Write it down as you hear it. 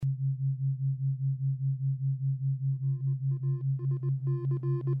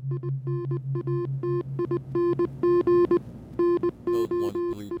Code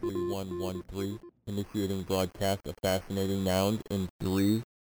 133113, initiating broadcast of Fascinating Nouns in 3,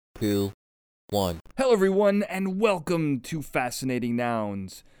 2, 1. Hello, everyone, and welcome to Fascinating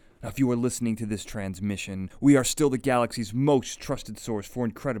Nouns. Now, if you are listening to this transmission, we are still the galaxy's most trusted source for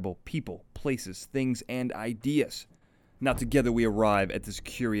incredible people, places, things, and ideas. Now, together we arrive at this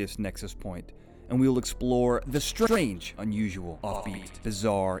curious nexus point, and we will explore the strange, unusual, offbeat,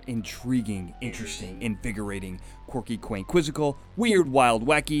 bizarre, intriguing, interesting, invigorating, quirky, quaint, quizzical, weird, wild,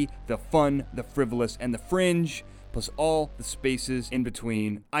 wacky, the fun, the frivolous, and the fringe, plus all the spaces in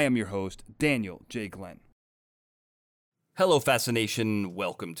between. I am your host, Daniel J. Glenn. Hello, Fascination.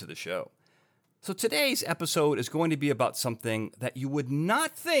 Welcome to the show. So today's episode is going to be about something that you would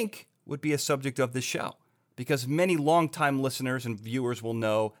not think would be a subject of this show, because many longtime listeners and viewers will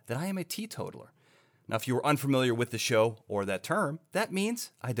know that I am a teetotaler. Now, if you are unfamiliar with the show or that term, that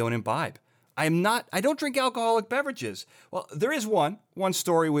means I don't imbibe. I don't drink alcoholic beverages. Well, there is one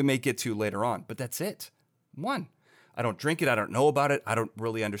story we may get to later on, but that's it. One. I don't drink it, I don't know about it, I don't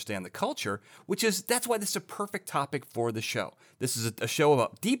really understand the culture, that's why this is a perfect topic for the show. This is a show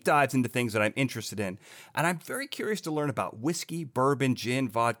about deep dives into things that I'm interested in, and I'm very curious to learn about whiskey, bourbon, gin,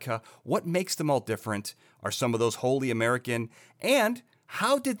 vodka, what makes them all different, are some of those wholly American, and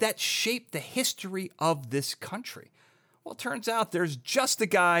how did that shape the history of this country? Well, it turns out there's just a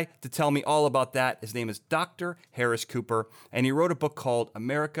guy to tell me all about that. His name is Dr. Harris Cooper, and he wrote a book called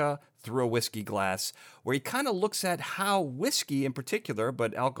America Through a Whiskey Glass, where he kind of looks at how whiskey in particular,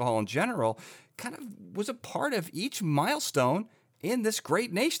 but alcohol in general, kind of was a part of each milestone in this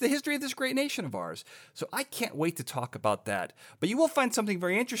great nation, the history of this great nation of ours. So I can't wait to talk about that. But you will find something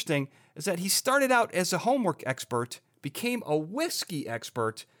very interesting, is that he started out as a homework expert, became a whiskey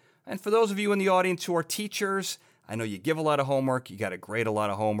expert, and for those of you in the audience who are teachers, I know you give a lot of homework, you got to grade a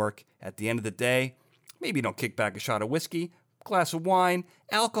lot of homework. At the end of the day, maybe you don't kick back a shot of whiskey, glass of wine,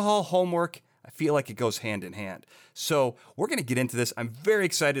 alcohol, homework. I feel like it goes hand in hand. So we're going to get into this. I'm very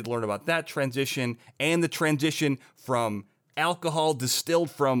excited to learn about that transition and the transition from alcohol distilled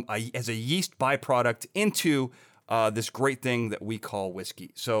from as a yeast byproduct into this great thing that we call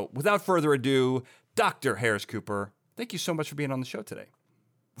whiskey. So without further ado, Dr. Harris Cooper, thank you so much for being on the show today.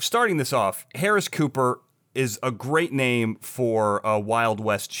 Starting this off, Harris Cooper is a great name for a Wild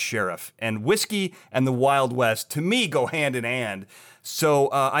West sheriff, and whiskey and the Wild West to me go hand in hand. So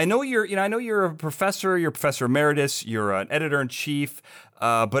I know you're a professor, you're a professor emeritus, you're an editor in chief,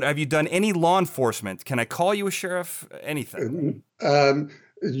 but have you done any law enforcement? Can I call you a sheriff? Anything?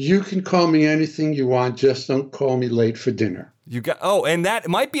 You can call me anything you want, just don't call me late for dinner. And that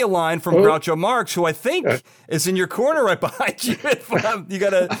might be a line from Groucho Marx, who I think is in your corner right behind you. You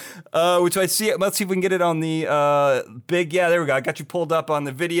gotta, which I see. Let's see if we can get it on the big. Yeah, there we go. I got you pulled up on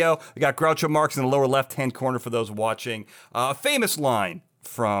the video. We got Groucho Marx in the lower left-hand corner for those watching. A famous line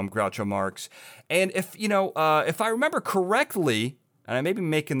from Groucho Marx. And if I remember correctly, and I may be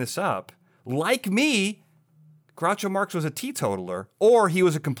making this up, like me, Groucho Marx was a teetotaler, or he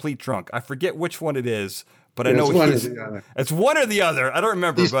was a complete drunk. I forget which one it is. But I know it's one or the other. I don't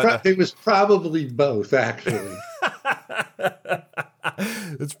remember. It was probably both, actually.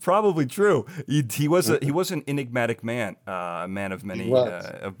 It's probably true. He was an enigmatic man, a man of many,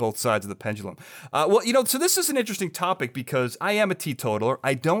 of both sides of the pendulum. So this is an interesting topic because I am a teetotaler.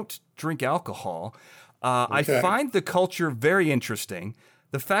 I don't drink alcohol. Okay. I find the culture very interesting.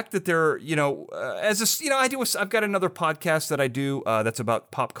 The fact that they're, I've got another podcast that I do that's about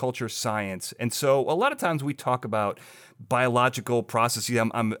pop culture science. And so a lot of times we talk about biological processes.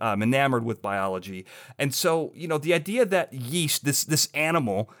 I'm enamored with biology. And so, the idea that yeast, this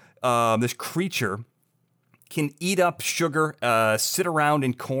animal, this creature, can eat up sugar, sit around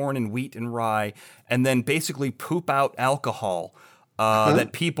in corn and wheat and rye, and then basically poop out alcohol.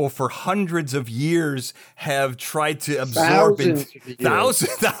 That people for hundreds of years have tried to absorb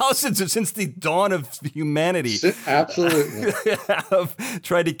thousands since the dawn of humanity. Absolutely. Have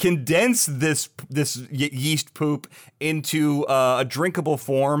tried to condense this yeast poop into a drinkable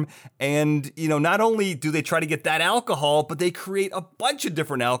form. And, not only do they try to get that alcohol, but they create a bunch of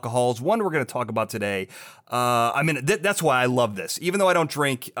different alcohols. One we're going to talk about today. That's why I love this. Even though I don't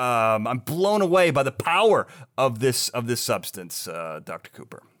drink, I'm blown away by the power of this substance, Dr.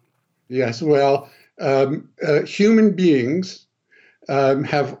 Cooper. Yes, well, human beings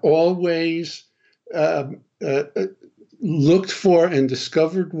have always looked for and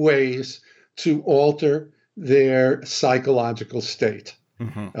discovered ways to alter their psychological state.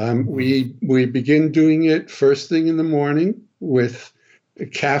 Mm-hmm. We begin doing it first thing in the morning with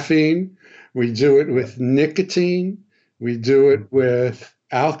caffeine. We do it with nicotine. We do it with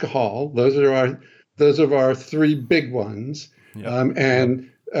alcohol. Those are our three big ones. Yep. And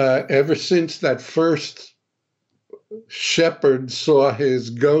ever since that first shepherd saw his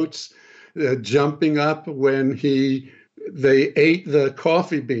goats jumping up when they ate the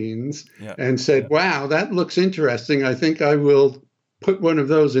coffee beans and said, "Wow, that looks interesting. I think I will put one of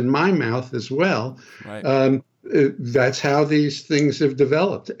those in my mouth as well." Right. That's how these things have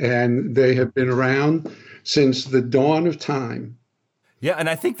developed, and they have been around since the dawn of time. Yeah, and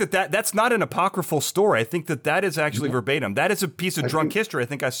I think that's not an apocryphal story. I think that is actually verbatim. That is a piece of drunk history. I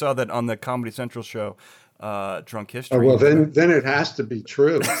think I saw that on the Comedy Central show, Drunk History. Oh, well, then it has to be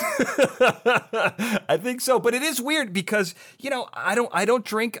true. I think so, but it is weird because I don't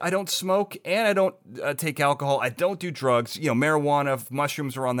drink, I don't smoke, and I don't take alcohol. I don't do drugs. Marijuana,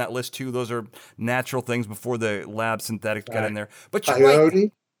 mushrooms are on that list too. Those are natural things before the lab synthetics got in there. But you're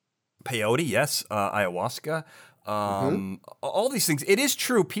right. Peyote, yes, ayahuasca. All these things. It is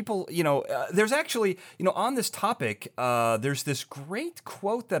true. People, there's actually, on this topic, there's this great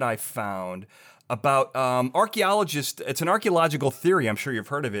quote that I found about archaeologists. It's an archaeological theory. I'm sure you've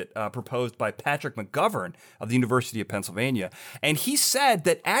heard of it, proposed by Patrick McGovern of the University of Pennsylvania. And he said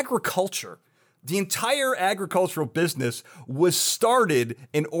that agriculture, the entire agricultural business, was started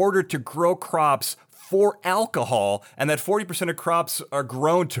in order to grow crops for alcohol, and that 40% of crops are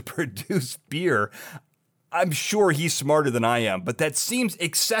grown to produce beer. I'm sure he's smarter than I am, but that seems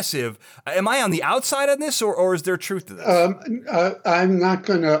excessive. Am I on the outside on this, or is there truth to this? I'm not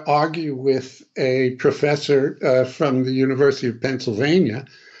going to argue with a professor from the University of Pennsylvania.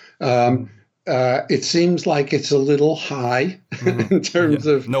 It seems like it's a little high in terms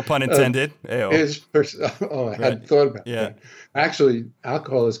of... No pun intended. I hadn't thought about that. Actually,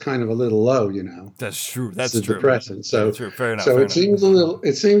 alcohol is kind of a little low, That's true. That's it's true. Depressant. So, that's true. Fair enough. So it seems a little.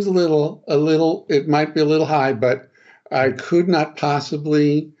 It might be a little high, but I could not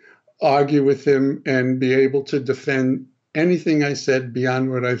possibly argue with him and be able to defend anything I said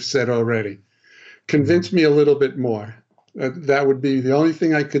beyond what I've said already. Convince me a little bit more. That would be the only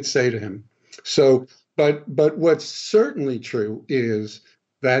thing I could say to him. So, but what's certainly true is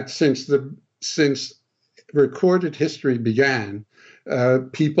that since recorded history began,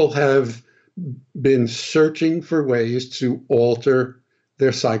 people have been searching for ways to alter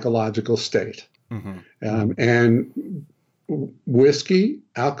their psychological state. And whiskey,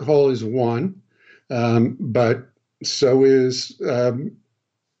 alcohol is one, but so is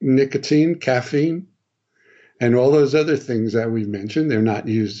nicotine, caffeine, and all those other things that we've mentioned. They're not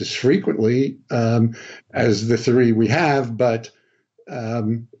used as frequently as the three we have, but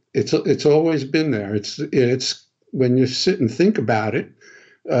it's always been there. It's when you sit and think about it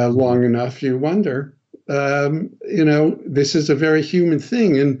long enough, you wonder, this is a very human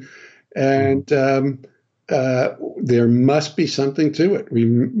thing, and there must be something to it.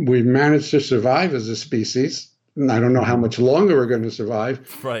 We've managed to survive as a species. And I don't know how much longer we're going to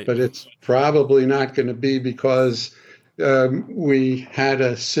survive, right? But it's probably not going to be because we had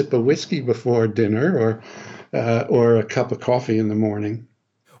a sip of whiskey before dinner or a cup of coffee in the morning.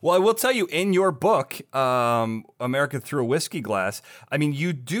 Well, I will tell you, in your book, America Through a Whiskey Glass, I mean,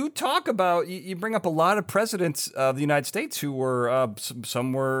 you do talk about, you bring up a lot of presidents of the United States who were,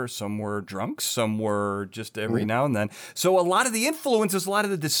 some were drunk, some were just every now and then. So a lot of the influences, a lot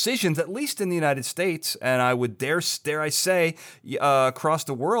of the decisions, at least in the United States, and I would dare I say, across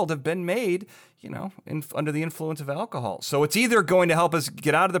the world, have been made under the influence of alcohol. So it's either going to help us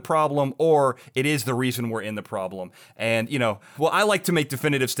get out of the problem, or it is the reason we're in the problem. And, I like to make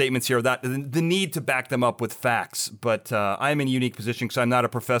definitive statements here that the need to back them up with facts, but I'm in a unique position because I'm not a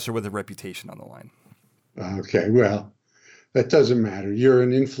professor with a reputation on the line. Okay, well, that doesn't matter. You're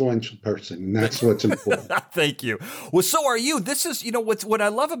an influential person, and that's what's important. Thank you. Well, so are you. This is, what I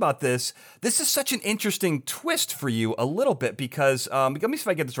love about this is such an interesting twist for you a little bit because, let me see if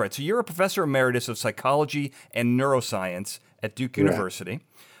I get this right. So you're a professor emeritus of psychology and neuroscience at Duke University,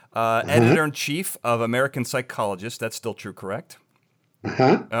 editor-in-chief of American Psychologist. That's still true, correct?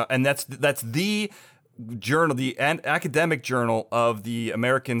 And that's the journal, the academic journal of the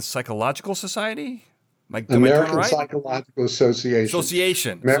American Psychological Society? American Psychological Association.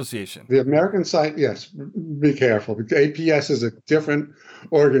 Association. The American yes. Be careful. APS is a different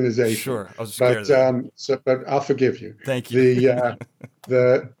organization. Sure, I was scared of that. But I'll forgive you. Thank you.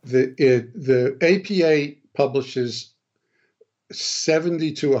 The APA publishes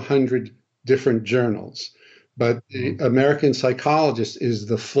 70 to 100 different journals, but the American Psychologist is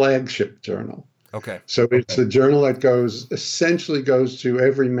the flagship journal. Okay. So it's a journal that essentially goes to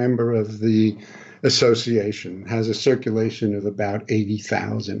every member of the association, has a circulation of about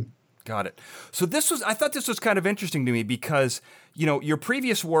 80,000. Got it. So I thought this was kind of interesting to me because, your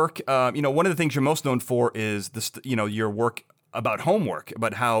previous work, one of the things you're most known for is this, your work about homework,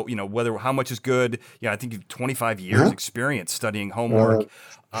 about how, how much is good. Yeah, I think you've 25 years experience studying homework.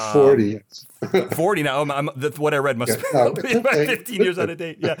 40. 40 now. What I read must be about 15 years out of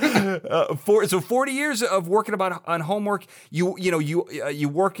date. Yeah. So 40 years of working on homework. You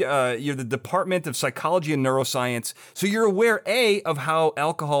work, you're the Department of Psychology and Neuroscience. So you're aware, A, of how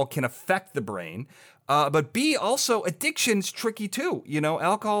alcohol can affect the brain. But B, also addiction's tricky too.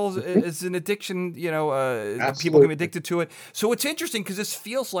 Alcohol is an addiction. People can be addicted to it. So it's interesting because this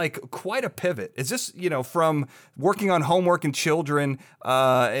feels like quite a pivot. Is this, from working on homework and children,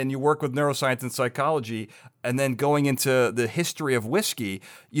 and you work with neuroscience and psychology, and then going into the history of whiskey?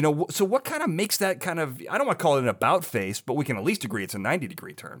 So what kind of makes that kind of? I don't want to call it an about face, but we can at least agree it's a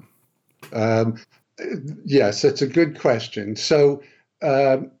 90-degree turn. Yes, it's a good question. So.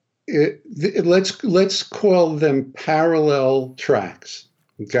 Let's call them parallel tracks.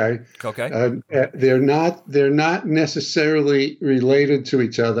 Okay. They're not necessarily related to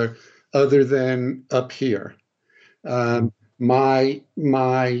each other than up here. My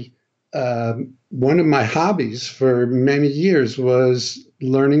one of my hobbies for many years was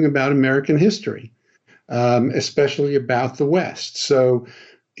learning about American history, especially about the West. So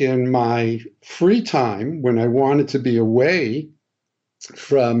in my free time, when I wanted to be away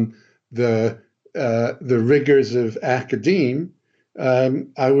from the rigors of academe,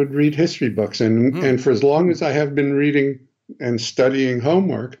 I would read history books. And for as long as I have been reading and studying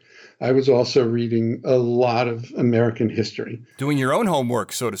homework, I was also reading a lot of American history. Doing your own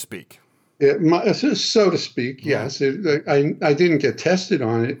homework, so to speak. So to speak, yes. I didn't get tested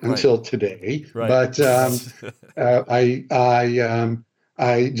on it until today, but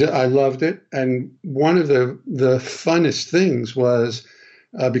I loved it. And one of the funnest things was,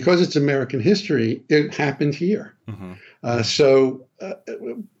 because it's American history, it happened here. So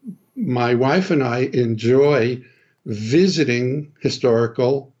my wife and I enjoy visiting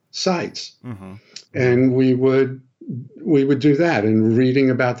historical sites, and we would do that and reading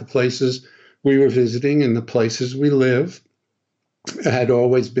about the places we were visiting and the places we live had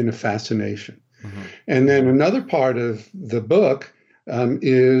always been a fascination. And then another part of the book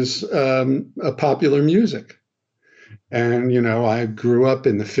is popular music. And, I grew up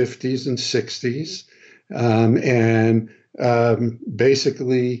in the 50s and 60s.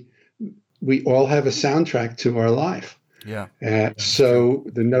 Basically, we all have a soundtrack to our life. Yeah. So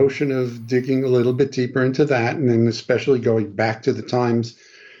the notion of digging a little bit deeper into that, and then especially going back to the times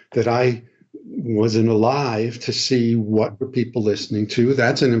that I wasn't alive to see what were people listening to,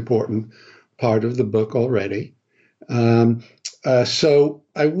 that's an important part of the book already. So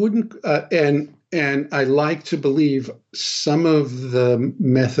I wouldn't, and I like to believe some of the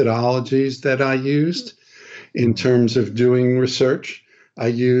methodologies that I used in terms of doing research, I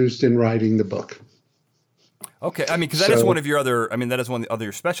used in writing the book. Okay, because that is one of your other. That is one of the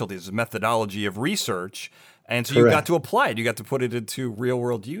other specialties, is methodology of research, and so you got to apply it. You got to put it into real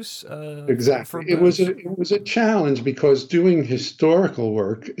world use. Exactly, it was a challenge because doing historical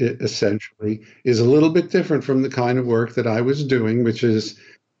work essentially is a little bit different from the kind of work that I was doing, which is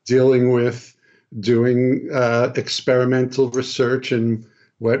dealing with doing experimental research and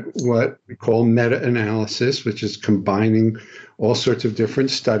what we call meta-analysis, which is combining all sorts of different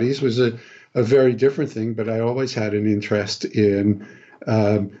studies, was a very different thing. But I always had an interest in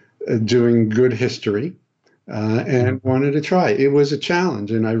doing good history and wanted to try. It was a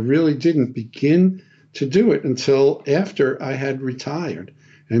challenge, and I really didn't begin to do it until after I had retired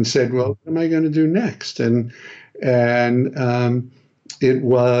and said, well, what am I going to do next? And it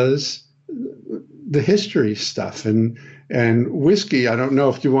was the history stuff and whiskey. I don't know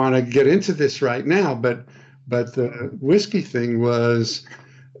if you want to get into this right now, but the whiskey thing was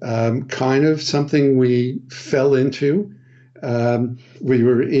kind of something we fell into. We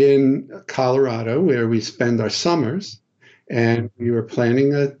were in Colorado where we spend our summers, and we were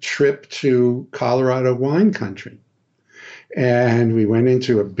planning a trip to Colorado wine country. And we went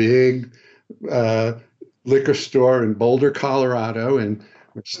into a big liquor store in Boulder, Colorado, and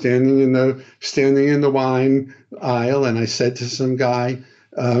we're standing in the wine aisle, and I said to some guy,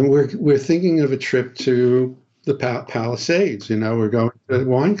 "We're thinking of a trip to the Palisades. We're going to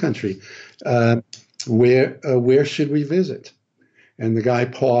wine country. Where should we visit?" And the guy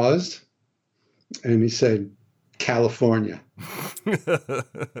paused, and he said, "California."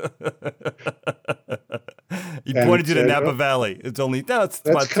 He pointed you to Napa Valley. It's about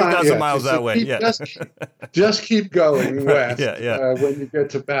 2,000 miles that way. Just keep going west yeah. When you get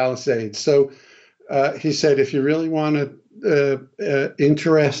to Palisades. So he said, if you really want to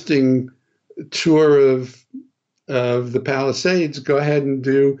interesting tour of the Palisades, go ahead and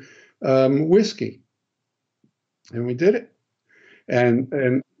do whiskey. And we did it.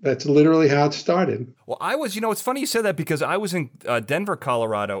 And that's literally how it started. Well, it's funny you said that because I was in Denver,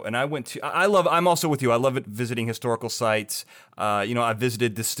 Colorado, and I'm also with you. I love it visiting historical sites. I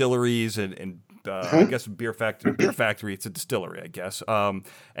visited distilleries and I guess beer factory. It's a distillery, I guess. Wine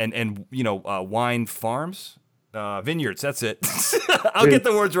farms. Vineyards, that's it. I'll get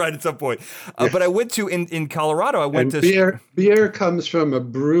the words right at some point. But I went to in Colorado. I went to beer comes from a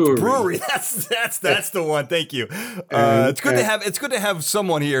brewery. Brewery, that's the one. Thank you. It's good to have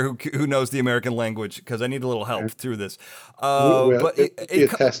someone here who knows the American language because I need a little help through this.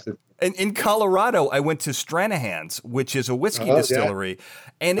 In Colorado, I went to Stranahan's, which is a whiskey distillery,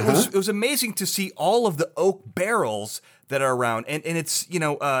 and it was amazing to see all of the oak barrels that are around, and it's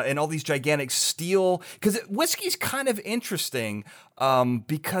and all these gigantic steel, because whiskey's kind of interesting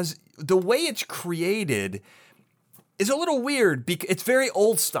because the way it's created is a little weird. It's very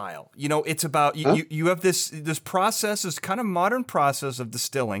old style. It's about you have this process, this kind of modern process of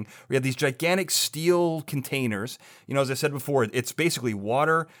distilling. We have these gigantic steel containers. As I said before, it's basically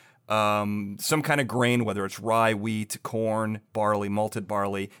water. Some kind of grain, whether it's rye, wheat, corn, barley, malted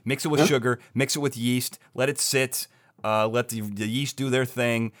barley, mix it with sugar, mix it with yeast, let it sit, let the yeast do their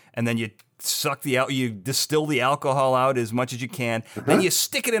thing, and then you you distill the alcohol out as much as you can. Then you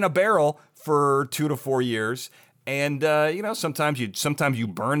stick it in a barrel for 2 to 4 years. And, sometimes you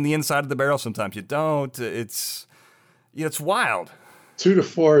burn the inside of the barrel, sometimes you don't. It's wild. 2 to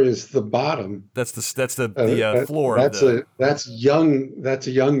 4 is the bottom. That's the floor. That's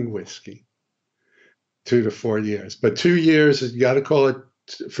a young whiskey. 2 to 4 years, but 2 years you got to call it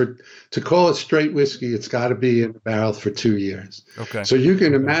to call it straight whiskey. It's got to be in the barrel for 2 years. Okay. So you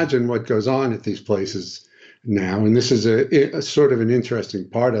can imagine what goes on at these places now, and this is a sort of an interesting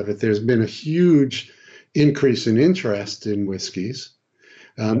part of it. There's been a huge increase in interest in whiskeys,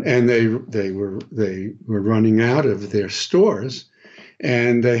 and they were running out of their stores.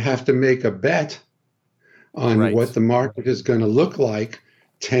 And they have to make a bet on what the market is going to look like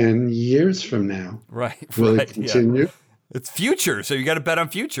 10 years from now. Right. Will it continue? Yeah. It's future, so you got to bet on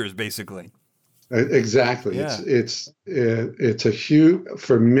futures, basically. Exactly. Yeah. It's a huge,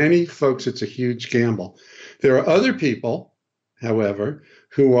 for many folks, it's a huge gamble. There are other people, however,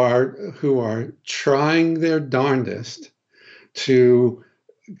 who are trying their darndest to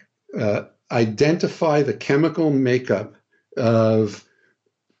identify the chemical makeup of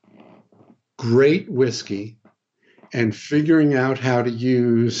great whiskey and figuring out how to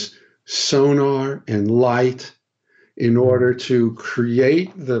use sonar and light in order to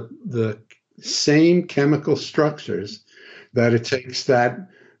create the same chemical structures that it takes that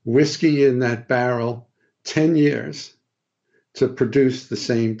whiskey in that barrel 10 years to produce the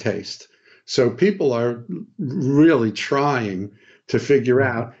same taste. So people are really trying to figure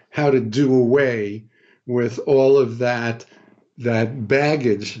out how to do away with all of that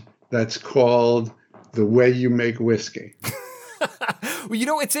baggage that's called the way you make whiskey.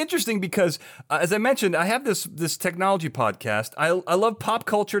 Well, it's interesting because, as I mentioned, I have this technology podcast. I love pop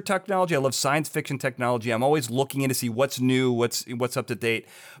culture technology. I love science fiction technology. I'm always looking in to see what's new, what's up to date.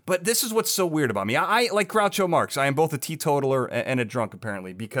 But this is what's so weird about me. I like Groucho Marx. I am both a teetotaler and a drunk,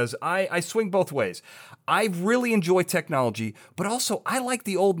 apparently, because I swing both ways. I really enjoy technology, but also I like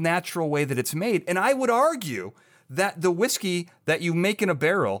the old natural way that it's made. And I would argue that the whiskey that you make in a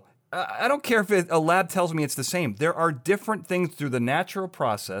barrel, I don't care if a lab tells me it's the same. There are different things through the natural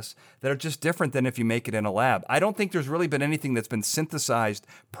process that are just different than if you make it in a lab. I don't think there's really been anything that's been synthesized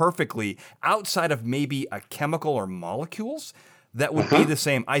perfectly outside of maybe a chemical or molecules that would be the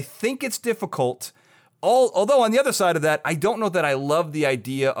same. I think it's difficult. Although on the other side of that, I don't know that I love the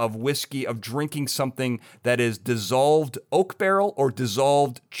idea of whiskey, of drinking something that is dissolved oak barrel or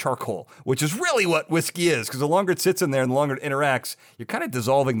dissolved charcoal, which is really what whiskey is, because the longer it sits in there and the longer it interacts, you're kind of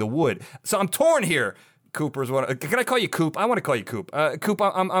dissolving the wood. So I'm torn here. Cooper's can I call you Coop? I want to call you Coop. Coop,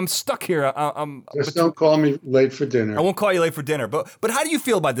 I'm stuck here. Just don't call me late for dinner. I won't call you late for dinner. But how do you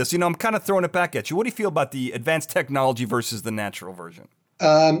feel about this? I'm kind of throwing it back at you. What do you feel about the advanced technology versus the natural version?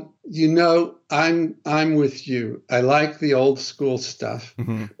 I'm with you. I like the old school stuff.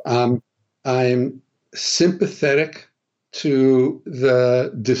 Mm-hmm. I'm sympathetic to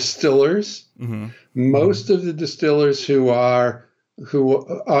the distillers. Mm-hmm. Most of the distillers who are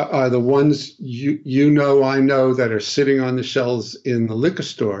the ones I know that are sitting on the shelves in the liquor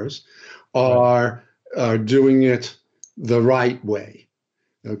stores are doing it the right way.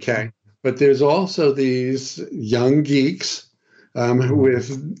 Okay, but there's also these young geeks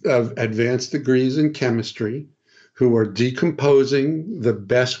with advanced degrees in chemistry who are decomposing the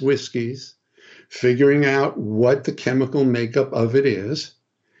best whiskeys, figuring out what the chemical makeup of it is,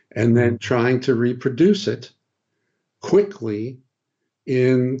 and then trying to reproduce it quickly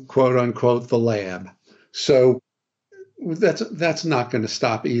in quote unquote the lab. So that's not going to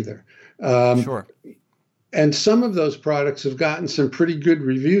stop either. Sure. And some of those products have gotten some pretty good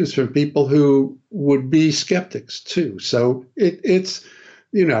reviews from people who would be skeptics too. So it's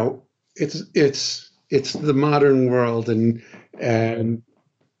the modern world, and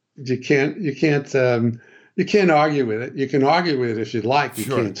you can't argue with it. You can argue with it if you'd like. You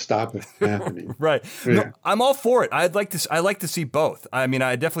can't stop it from happening. Right. Yeah. No, I'm all for it. I like to see both. I mean,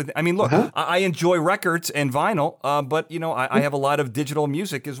 I definitely. Look, I enjoy records and vinyl, but I have a lot of digital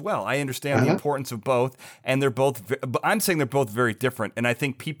music as well. I understand the importance of both, and they're both. But I'm saying they're both very different, and I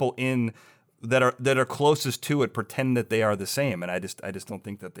think people that are closest to it pretend that they are the same, and I just don't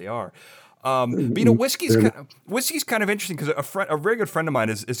think that they are. But whiskey's kind of interesting because a very good friend of mine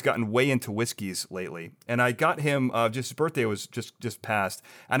has gotten way into whiskeys lately, and I got him just his birthday was just passed,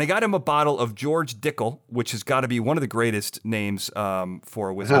 and I got him a bottle of George Dickel, which has got to be one of the greatest names for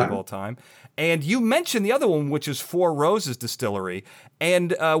a whiskey of all time. And you mentioned the other one, which is Four Roses Distillery,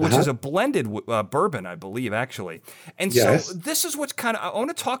 and which is a blended bourbon, I believe, actually. And so this is what's kind of I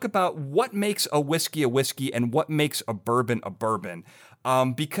want to talk about what makes a whiskey and what makes a bourbon a bourbon.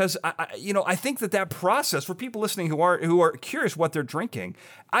 Because I think that process for people listening who are curious what they're drinking,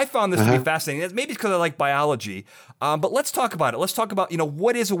 I found this to be fascinating. Maybe it's because I like biology, but let's talk about it. Let's talk about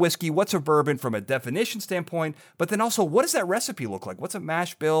what is a whiskey, what's a bourbon from a definition standpoint, but then also what does that recipe look like? What's a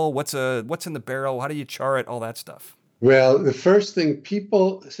mash bill? What's in the barrel? How do you char it? All that stuff. Well, the first thing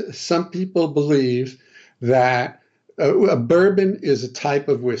some people believe that a bourbon is a type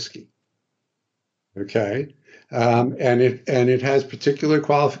of whiskey. Okay. And it has particular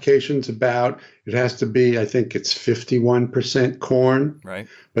qualifications about it has to be, I think it's 51% corn. Right.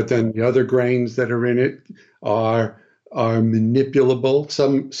 But then the other grains that are in it are manipulable.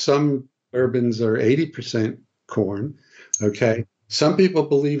 Some bourbons are 80% corn. Okay. Some people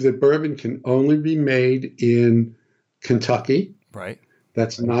believe that bourbon can only be made in Kentucky. Right.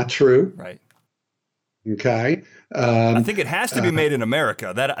 That's not true. Right. Okay. I think it has to be made in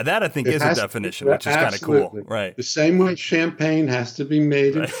America. That I think is a definition, which is kind of cool. Right. The same way champagne has to be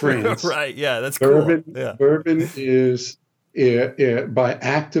made in France. Right. Yeah, that's bourbon, cool. Yeah. Bourbon is by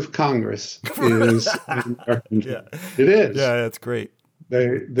act of Congress is American. Yeah. It is. Yeah, that's great.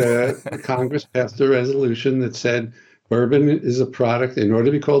 The Congress passed a resolution that said bourbon is a product. In order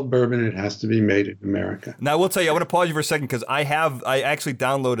to be called bourbon, it has to be made in America. Now, I will tell you, I want to pause you for a second because I actually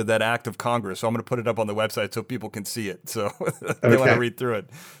downloaded that act of Congress, so I'm going to put it up on the website so people can see it. So they want to read through it.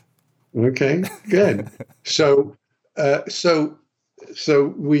 Okay, good. So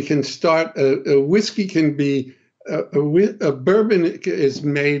we can start. A whiskey can be a bourbon is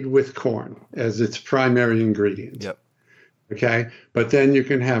made with corn as its primary ingredient. Yep. Okay, but then you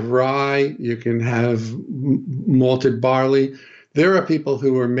can have rye, you can have malted barley. There are people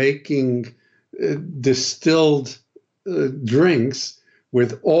who are making distilled drinks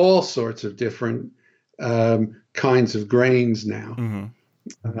with all sorts of different kinds of grains now. Mm-hmm.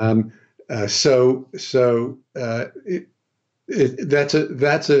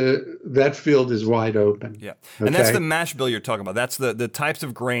 That field is wide open. Yeah, and that's the mash bill you're talking about. That's the types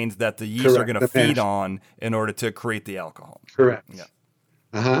of grains that the yeast are going to feed on in order to create the alcohol. Correct. Yeah.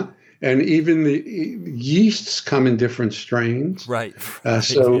 And even the yeasts come in different strains. Right.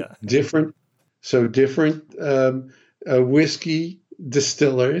 Different whiskey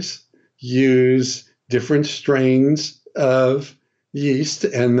distillers use different strains of yeast,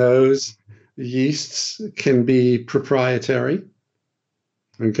 and those yeasts can be proprietary.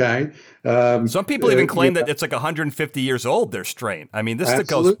 Okay. Some people even claim that it's like 150 years old, their strain. I mean, this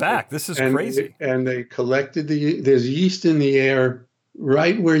goes back. This is crazy. And they collected there's yeast in the air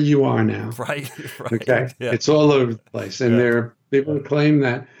right where you are now. Right. Okay. Yeah. It's all over the place. And there are people who claim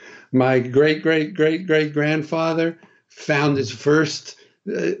that my great-great-great-great-grandfather found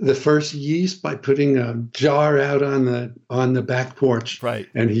the first yeast by putting a jar out on the back porch. Right.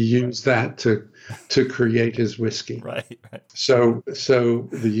 And he used that to create his whiskey. Right. So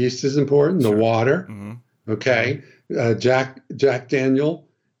the yeast is important, the water. Mm-hmm. Okay. Jack Daniel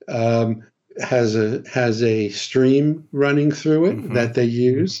has a stream running through it that they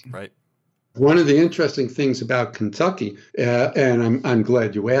use. Right. One of the interesting things about Kentucky, and I'm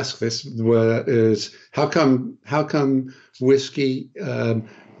glad you asked this, is how come whiskey?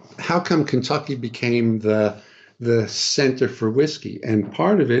 How come Kentucky became the center for whiskey? And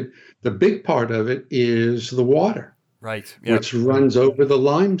part of it, the big part of it, is the water, right? Yep. Which runs over the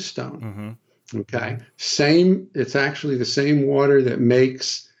limestone. Mm-hmm. Okay. Same, it's actually the same water that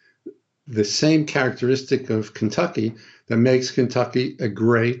makes the same characteristic of Kentucky that makes Kentucky a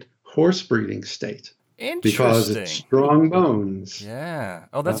great horse breeding state because it's Interesting. strong bones. Yeah.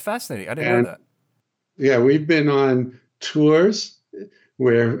 Oh, that's fascinating. I didn't know And that. yeah, we've been on tours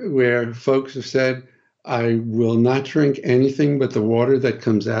where folks have said, I will not drink anything but the water that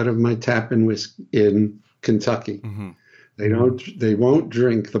comes out of my tap in Kentucky. Mm-hmm. They won't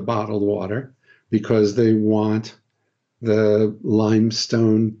drink the bottled water because they want the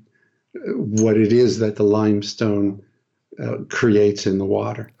limestone, what it is that the limestone creates in the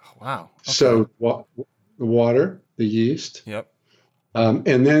water. Wow. Okay. So the water, the yeast, Yep.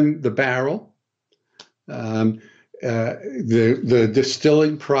 And then the barrel, the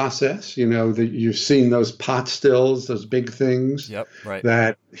distilling process. You know, you've seen those pot stills, those big things. Yep. Right.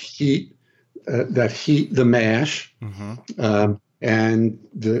 That heat the mash,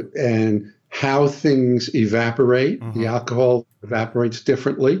 and how things evaporate. The alcohol evaporates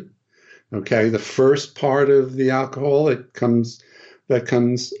differently. Okay, the first part of the alcohol that comes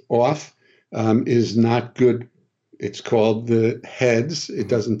off is not good. It's called the heads. It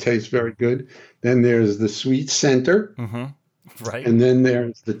doesn't taste very good. Then there's the sweet center, right, and then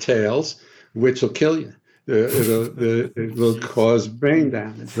there's the tails, which will kill you. It will cause brain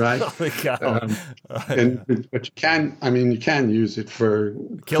damage, right? Holy cow. But you can use it for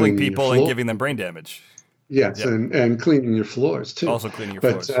killing people and giving them brain damage. Yes, Yep. and cleaning your floors too. Also cleaning your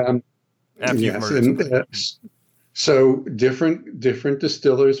floors. After you've murdered somebody. So different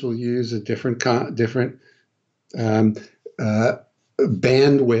distillers will use a different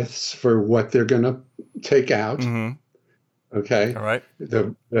bandwidths for what they're going to take out. Okay. All right.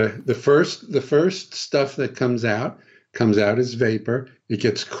 The first stuff that comes out as vapor. It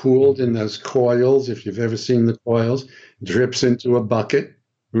gets cooled in those coils. If you've ever seen the coils, drips into a bucket,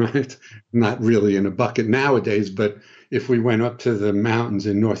 right? Not really in a bucket nowadays, but if we went up to the mountains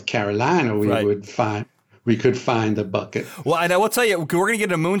in North Carolina, we could find a bucket. Well, and I will tell you, we're going to get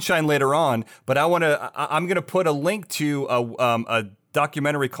into moonshine later on, but I'm going to put a link to a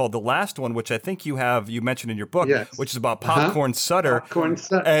documentary called The Last One, which I think you mentioned in your book, yes. which is about Popcorn Sutter. Popcorn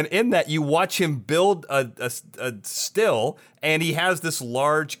Sutter. And in that, you watch him build a still, and he has this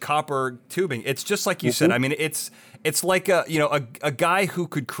large copper tubing. It's just like you said. I mean, it's like a guy who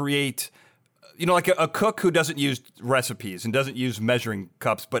could create, like a cook who doesn't use recipes and doesn't use measuring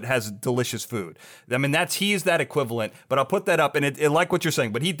cups, but has delicious food. I mean, he's that equivalent, but I'll put that up, and it like what you're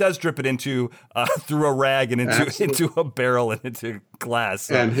saying, but he does drip it into, through a rag and into a barrel and into glass.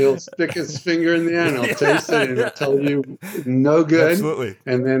 So. And he'll stick his finger in the end, he'll taste it, and it'll tell you no good. Absolutely.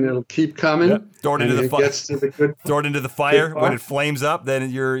 And then it'll keep coming. Yep. Throw it into the fire. Throw it into the fire. When it flames up,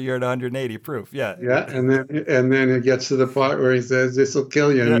 then you're at 180 proof. Yeah. Yeah, and then it gets to the part where he says this will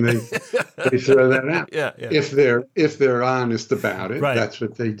kill you, and they throw that out. Yeah. If they're honest about it, right. That's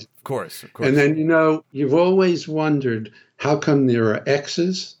what they do. Of course. And then you've always wondered how come there are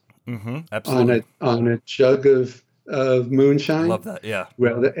X's Absolutely. on a jug of moonshine. Love that. Yeah.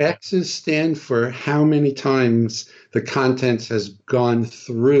 Well, the X's stand for how many times the contents has gone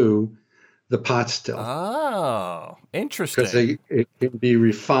through the pot still. Oh, interesting. Because it can be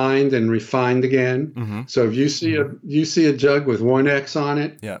refined and refined again. So if you see a jug with 1X on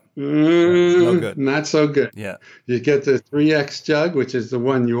it, no good. Not so good. Yeah. You get the 3X jug, which is the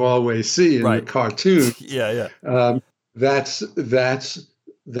one you always see in the cartoon. Yeah. That's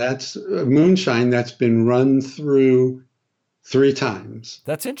moonshine that's been run through 3 times.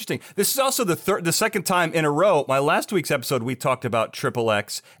 That's interesting. This is also the second time in a row. My last week's episode, we talked about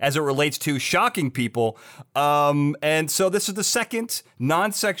XXX as it relates to shocking people. And so this is the second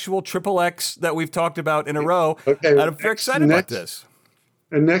non-sexual XXX that we've talked about in a row. Okay. And I'm very excited about this.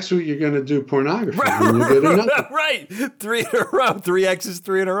 And next week you're going to do pornography. And you get another. Right. 3 in a row. 3X's,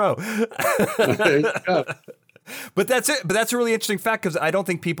 3 in a row. There you go. But that's it. But that's a really interesting fact because I don't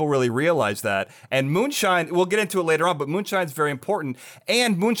think people really realize that. And moonshine, we'll get into it later on, but moonshine is very important.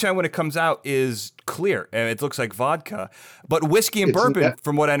 And moonshine, when it comes out, is clear and it looks like vodka. But whiskey and bourbon,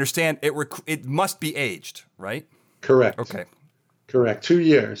 from what I understand, it must be aged, right? Correct. Okay. Correct. 2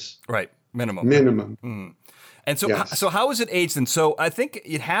 years. Right. Minimum. And so, yes. So how is it aged then? So I think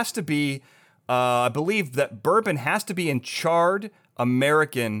it has to be. I believe that bourbon has to be in charred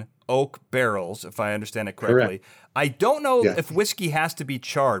American oak barrels, if I understand it correctly. Correct. I don't know if whiskey has to be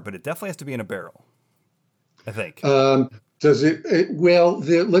charred, but it definitely has to be in a barrel, I think. Does it? Well,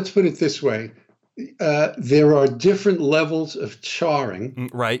 let's put it this way. There are different levels of charring.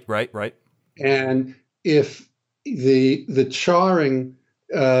 Right. And if the charring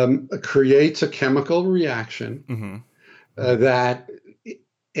creates a chemical reaction that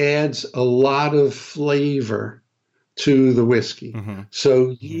adds a lot of flavor to the whiskey. Mm-hmm.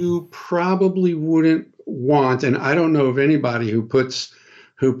 So you probably wouldn't want, and I don't know of anybody who puts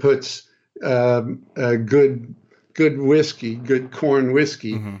a good whiskey, good corn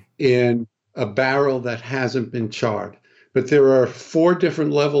whiskey, Mm-hmm. in a barrel that hasn't been charred. But there are 4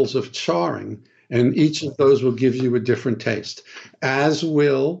 different levels of charring, and each of those will give you a different taste, as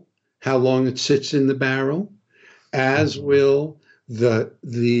will how long it sits in the barrel, as will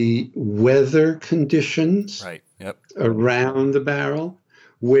the weather conditions Right. Yep. around the barrel,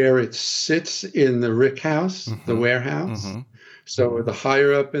 where it sits in the rick house, the warehouse. Mm-hmm. So the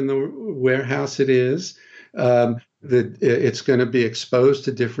higher up in the warehouse it is, it's going to be exposed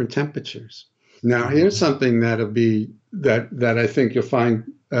to different temperatures. Now, here's something that I think you'll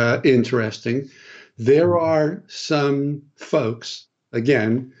find interesting. There are some folks,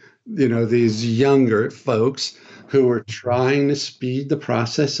 again, these younger folks who are trying to speed the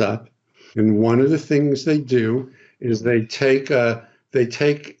process up, and one of the things they do is they take a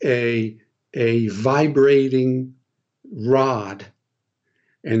vibrating rod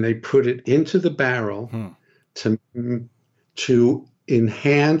and they put it into the barrel to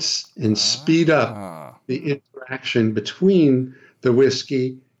enhance and speed up the interaction between the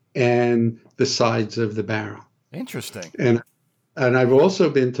whiskey and the sides of the barrel. Interesting. And I've also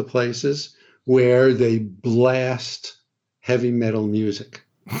been to places where they blast heavy metal music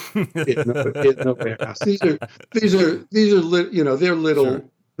in the warehouse. These are they're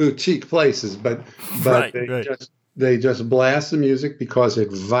little boutique places, but they just blast the music because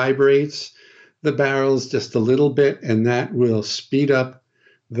it vibrates the barrels just a little bit, and that will speed up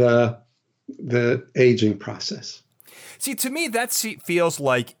the aging process. See, to me, that feels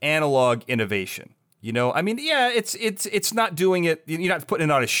like analog innovation. I mean, yeah, it's not doing it. You're not putting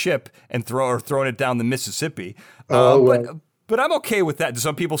it on a ship and throwing it down the Mississippi. But I'm okay with that. Do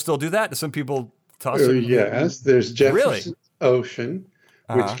some people still do that? Do some people toss it? Yes, there's Jefferson's Ocean,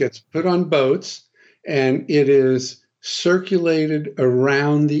 which gets put on boats, and it is circulated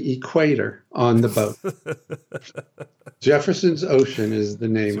around the equator on the boat. Jefferson's Ocean is the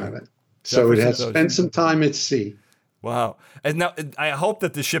name of it. So it has spent some time at sea. Wow. And now I hope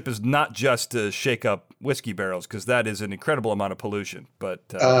that the ship is not just to shake up whiskey barrels, because that is an incredible amount of pollution. But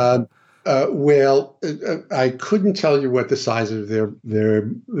I couldn't tell you what the size of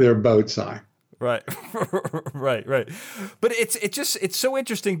their boats are. Right, right. But it's so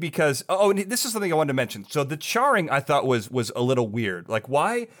interesting because and this is something I wanted to mention. So the charring I thought was a little weird. Like,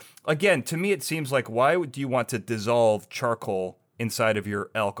 why? Again, to me it seems like, why do you want to dissolve charcoal inside of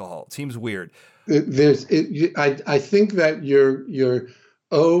your alcohol? It seems weird. I think that you're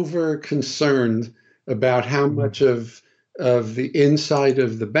over concerned about how much of the inside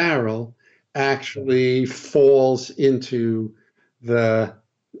of the barrel actually falls into the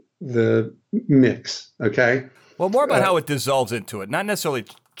mix. Okay. Well, more about how it dissolves into it, not necessarily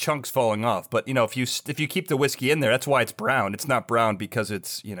chunks falling off, but if you keep the whiskey in there, that's why it's brown. It's not brown because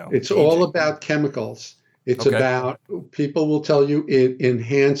it's It's all about chemicals. It's about, people will tell you it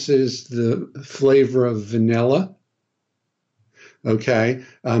enhances the flavor of vanilla. Okay.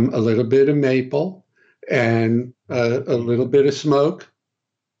 A little bit of maple and a little bit of smoke.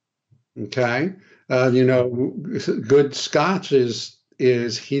 Okay. Good Scotch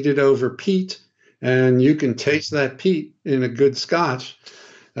is heated over peat, and you can taste that peat in a good Scotch.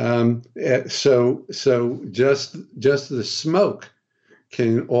 So just the smoke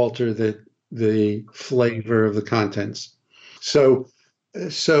can alter the flavor of the contents. So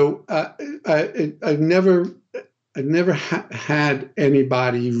I've never had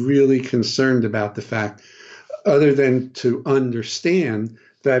anybody really concerned about the fact, other than to understand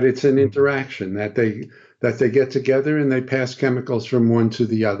that it's an interaction, that they get together and they pass chemicals from one to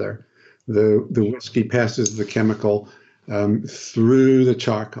the other. The whiskey passes the chemical through the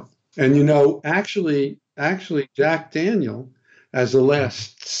charcoal. And actually Jack Daniel, as the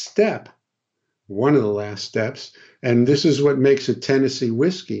last step, one of the last steps, and this is what makes a Tennessee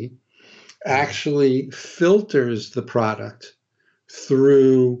whiskey, actually filters the product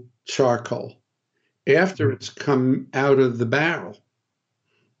through charcoal after it's come out of the barrel.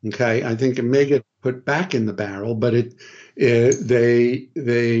 Okay, I think it may get put back in the barrel, but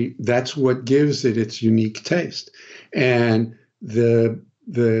that's what gives it its unique taste. And the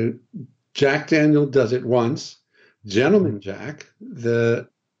Jack Daniel does it once. Gentleman Jack, the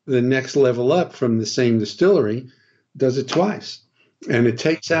next level up from the same distillery, does it twice, and it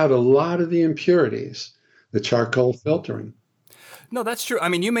takes out a lot of the impurities, the charcoal filtering. No, that's true. I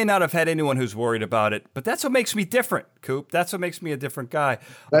mean, you may not have had anyone who's worried about it, but that's what makes me different, Coop. That's what makes me a different guy.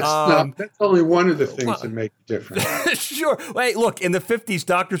 That's only one of the things that make it different. Sure. Hey, look, in the 50s,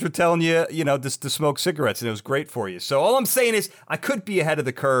 doctors were telling you, to smoke cigarettes, and it was great for you. So all I'm saying is I could be ahead of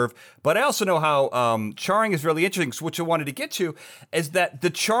the curve, but I also know how charring is really interesting. So what I wanted to get to is that the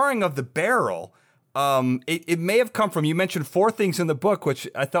charring of the barrel, it may have come from, you mentioned 4 things in the book, which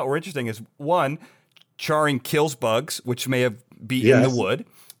I thought were interesting, is 1, charring kills bugs, which may have be in the wood.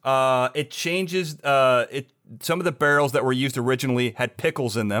 It changes. Some of the barrels that were used originally had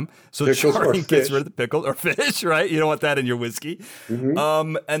pickles in them, so charring gets rid of the pickles or fish. Right? You don't want that in your whiskey.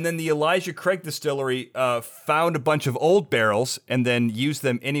 Mm-hmm. And then the Elijah Craig Distillery found a bunch of old barrels and then used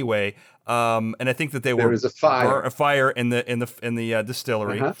them anyway. And I think that there was a fire in the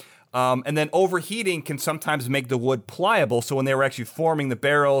distillery. Uh-huh. And then overheating can sometimes make the wood pliable. So when they were actually forming the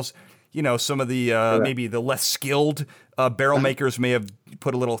barrels, some of the maybe the less skilled barrel makers may have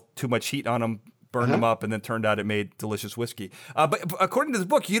put a little too much heat on them, burned them up, and then turned out it made delicious whiskey. But according to the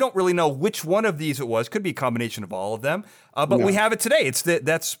book, you don't really know which one of these it was. Could be a combination of all of them. But we have it today.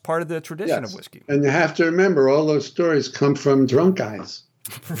 That's part of the tradition of whiskey. And you have to remember, all those stories come from drunk guys.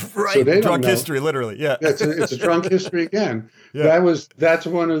 Right, so drunk history, literally. Yeah, it's a drunk history again. Yeah. That's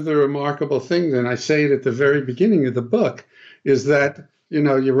one of the remarkable things, and I say it at the very beginning of the book, is that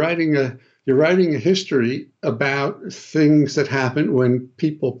you're writing a history about things that happened when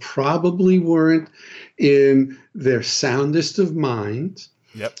people probably weren't in their soundest of minds,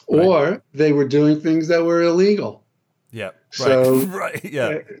 or they were doing things that were illegal. Yeah. So, right.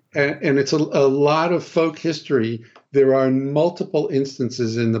 Yeah. And it's a lot of folk history. There are multiple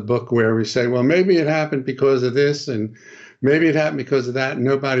instances in the book where we say, well, maybe it happened because of this, and maybe it happened because of that. And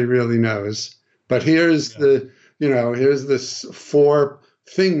nobody really knows. But here's here's this 4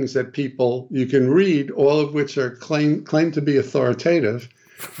 things that you can read, all of which are claimed to be authoritative,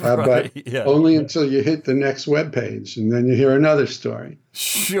 but only until you hit the next webpage, and then you hear another story.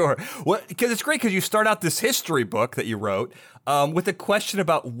 Sure. Well, because it's great because you start out this history book that you wrote with a question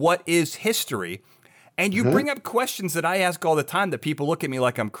about what is history. And you bring up questions that I ask all the time that people look at me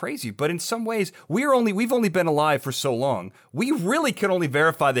like I'm crazy. But in some ways, we've only been alive for so long. We really can only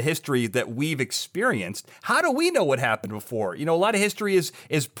verify the history that we've experienced. How do we know what happened before? A lot of history is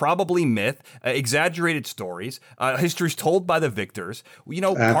probably myth, exaggerated stories. History's told by the victors.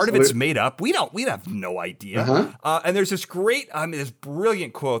 Part of it's made up. We have no idea. And there's this this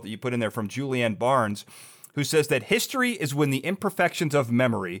brilliant quote that you put in there from Julianne Barnes, who says that history is when the imperfections of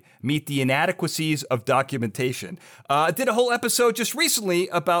memory meet the inadequacies of documentation. I did a whole episode just recently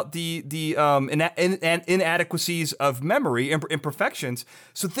about the inadequacies of memory, imperfections.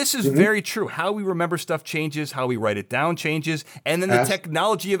 So this is very true. How we remember stuff changes, how we write it down changes, and then the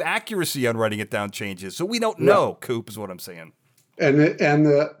technology of accuracy on writing it down changes. So we don't know, Coop, is what I'm saying. And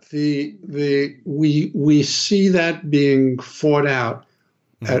we see that being fought out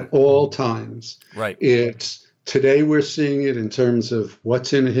at all times. Right. Today we're seeing it in terms of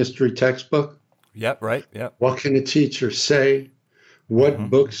what's in a history textbook. Yep. Right. Yep. What can a teacher say?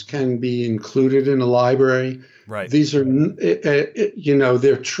 What books can be included in a library? Right. These are,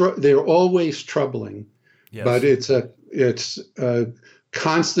 they're always troubling, but it's a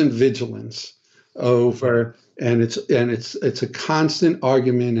constant vigilance over, and it's a constant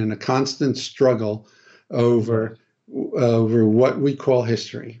argument and a constant struggle over what we call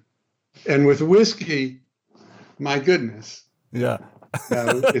history. And with whiskey, my goodness. Yeah.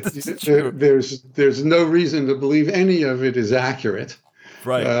 There's no reason to believe any of it is accurate.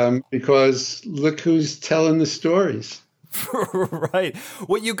 Right. Because look who's telling the stories. Right.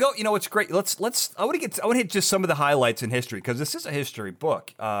 Well, it's great. I want to hit just some of the highlights in history, because this is a history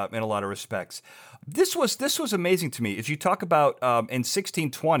book in a lot of respects. This was amazing to me. As you talk about in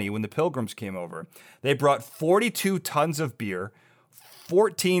 1620, when the Pilgrims came over, they brought 42 tons of beer,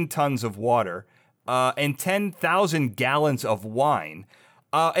 14 tons of water, and 10,000 gallons of wine.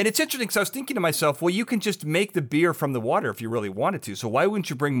 And it's interesting because I was thinking to myself, well, you can just make the beer from the water if you really wanted to. So why wouldn't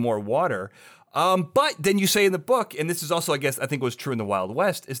you bring more water? But then you say in the book, and this is also, I think was true in the Wild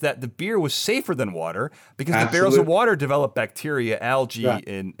West, is that the beer was safer than water because the barrels of water develop bacteria, algae,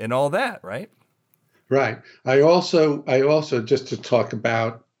 and all that, right? Right. I also just to talk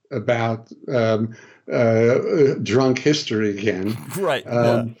about drunk history again. Right.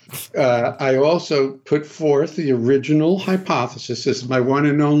 I also put forth the original hypothesis. This is my one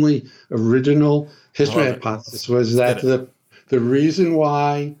and only original history hypothesis. Was that the reason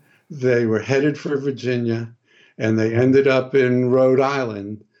why they were headed for Virginia and they ended up in Rhode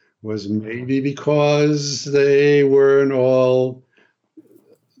Island was maybe because they weren't all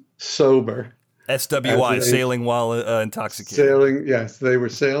sober SWI, sailing while intoxicated. Sailing, yes, they were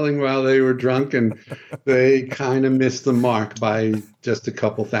sailing while they were drunk, and they kind of missed the mark by just a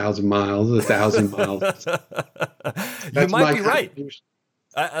couple thousand miles, 1,000 miles. You might be right.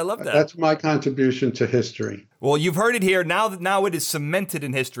 I love that. That's my contribution to history. Well, you've heard it here. Now it is cemented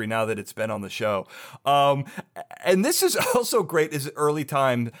in history now that it's been on the show. And this is also great is early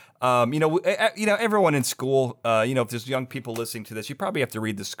time. Everyone in school, if there's young people listening to this, you probably have to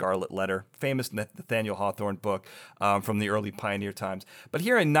read The Scarlet Letter, famous Nathaniel Hawthorne book from the early pioneer times. But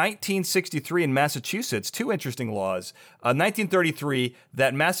here in 1963 in Massachusetts, two interesting laws. 1933,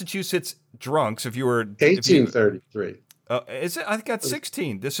 that Massachusetts drunks, if you were... 1833. Is it? I think that's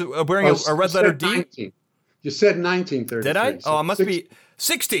 16. This is wearing a red letter D. 19. You said 1933. Did I? So it must be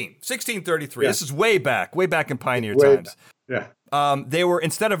 16. 1633. Yeah. This is way back in pioneer times. Yeah. They were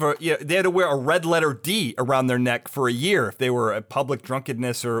instead of they had to wear a red letter D around their neck for a year if they were a public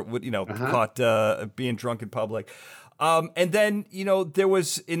drunkenness or caught being drunk in public. And then there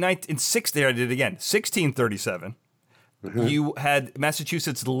was in 1637. You had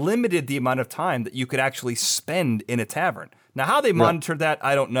Massachusetts limited the amount of time that you could actually spend in a tavern. Now, how they monitored that,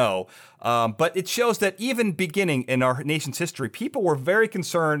 I don't know. But it shows that even beginning in our nation's history, people were very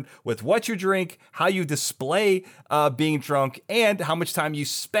concerned with what you drink, how you display being drunk, and how much time you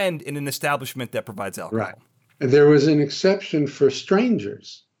spend in an establishment that provides alcohol. Right. And there was an exception for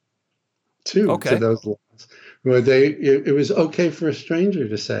strangers, too, to those laws, where it was okay for a stranger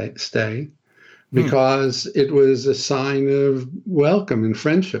to stay. Because it was a sign of welcome and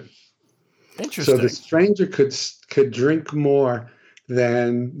friendship. Interesting. So the stranger could drink more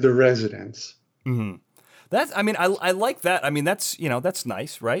than the residents. Mm-hmm. I like that. I mean, that's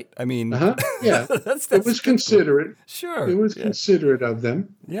nice, right? I mean, yeah, it was considerate. Sure, it was considerate of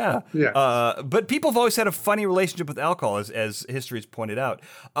them. Yeah, yeah. But people have always had a funny relationship with alcohol, as history has pointed out.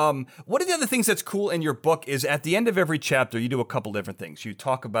 One of the other things that's cool in your book is at the end of every chapter, you do a couple different things. You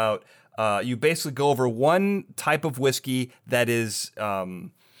talk about, you basically go over one type of whiskey that is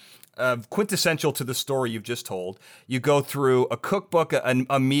quintessential to the story you've just told. You go through a cookbook,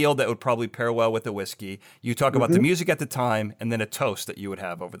 a meal that would probably pair well with the whiskey. You talk about the music at the time, and then a toast that you would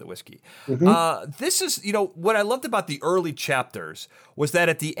have over the whiskey. This is, what I loved about the early chapters was that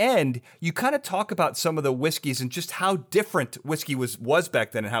at the end, you kind of talk about some of the whiskeys and just how different whiskey was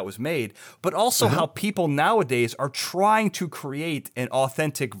back then and how it was made, but also how people nowadays are trying to create an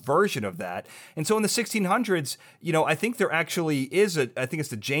authentic version of that. And so in the 1600s, I think there actually is I think it's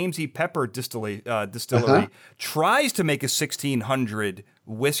the James E. Pepper distillery tries to make a 1600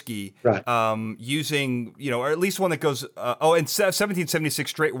 whiskey using, or at least one that goes, in 1776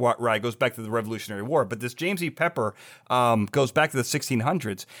 straight rye goes back to the Revolutionary War. But this James E. Pepper goes back to the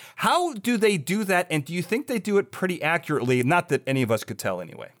 1600s. How do they do that? And do you think they do it pretty accurately? Not that any of us could tell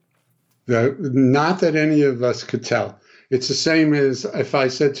anyway. Not that any of us could tell. It's the same as if I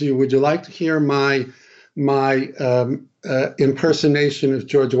said to you, would you like to hear my impersonation of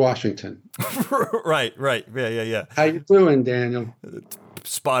George Washington? Right. Yeah. How you doing, Daniel?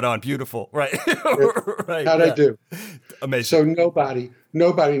 Spot on. Beautiful. Right. Right. How'd I do? Amazing. So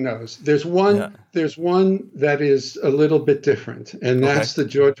nobody knows. There's one that is a little bit different, and that's the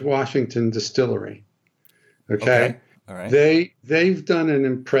George Washington Distillery. Okay. All right. They've done an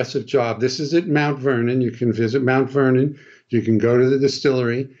impressive job. This is at Mount Vernon. You can visit Mount Vernon. You can go to the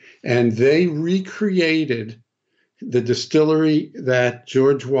distillery, and they recreated the distillery that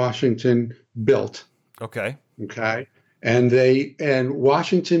George Washington built. Okay. And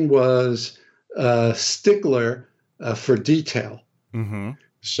Washington was a stickler for detail.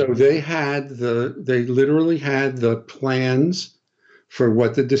 So they literally had the plans for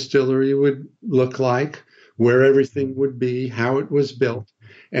what the distillery would look like, where everything would be, how it was built,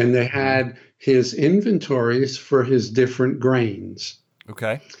 and they had his inventories for his different grains.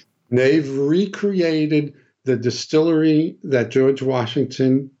 Okay. They've recreated the distillery that George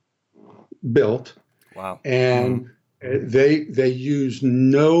Washington built. Wow. And they use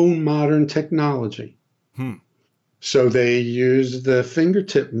no modern technology. So they used the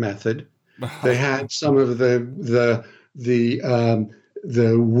fingertip method. They had some of the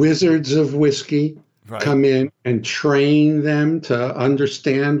wizards of whiskey come in and train them to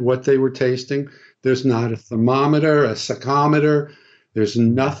understand what they were tasting. There's not a thermometer, a psychometer. There's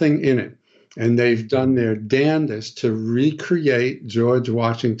nothing in it. And they've done their damnedest to recreate George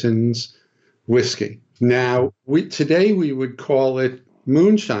Washington's whiskey. Now, today we would call it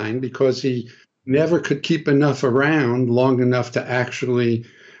moonshine because he never could keep enough around long enough to actually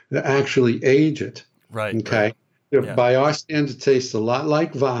age it. Right. Okay. Yeah. By our standards, it tastes a lot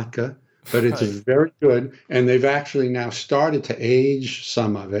like vodka, but it's very good. And they've actually now started to age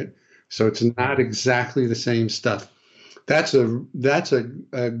some of it So it's not exactly the same stuff. That's a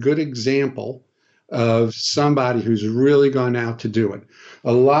good example of somebody who's really gone out to do it.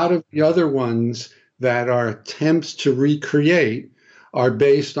 A lot of the other ones that are attempts to recreate are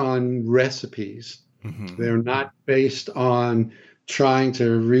based on recipes. Mm-hmm. They're not based on trying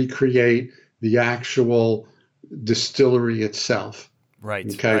to recreate the actual distillery itself. Right.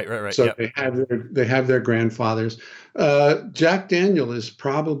 Okay. Right. So yep. they have their grandfathers. Jack Daniel is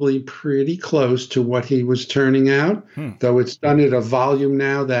probably pretty close to what he was turning out, though it's done at a volume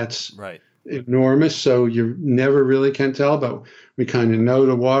now that's enormous. So you never really can tell, but we kind of know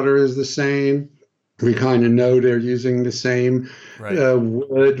the water is the same. We kind of know they're using the same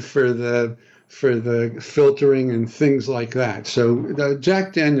wood for the filtering and things like that. So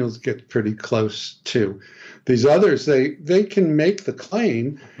Jack Daniels gets pretty close too. These others, they can make the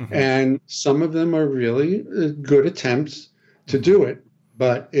claim, and some of them are really good attempts to do it,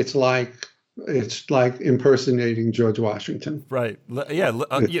 but it's like impersonating George Washington. Right. Yeah,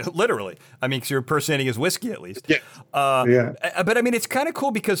 literally. I mean, 'cause you're impersonating his whiskey, at least. Yeah. But I mean, it's kind of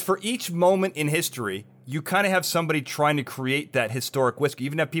cool because for each moment in history, you kind of have somebody trying to create that historic whiskey. You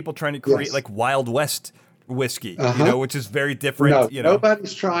even have people trying to create like Wild West whiskey, which is very different. No,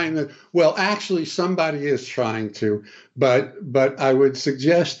 nobody's trying to. Well, actually, somebody is trying to, but I would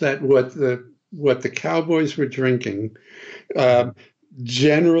suggest that what the cowboys were drinking,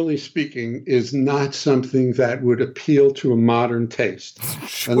 generally speaking, is not something that would appeal to a modern taste,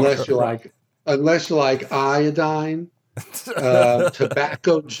 unless you like iodine,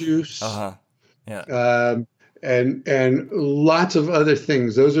 tobacco juice. And lots of other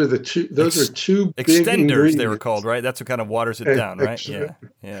things. Those are two big extenders. They were called, right? That's what kind of waters it down, right?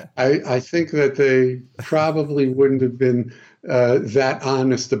 Yeah. I think that they probably wouldn't have been that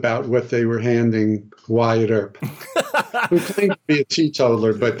honest about what they were handing Wyatt Earp, who claimed to be a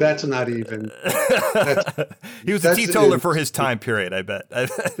teetotaler, but that's not even. He was a teetotaler for his time period, I bet.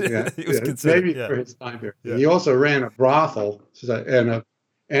 He was considered, maybe for his time period. Yeah. He also ran a brothel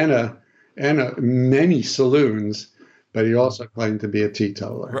and many saloons, but he also claimed to be a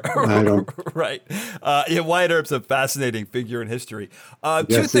teetotaler. Right. Wyatt Earp's a fascinating figure in history.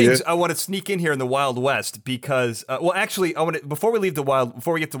 Two things I want to sneak in here in the Wild West because, before we get to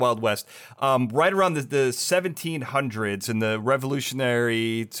Wild West, right around the 1700s and the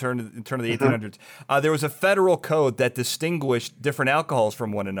revolutionary turn of the 1800s, there was a federal code that distinguished different alcohols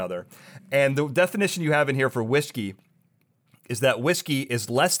from one another. And the definition you have in here for whiskey is that whiskey is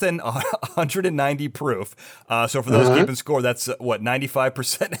less than 190 proof. So for those keeping score, that's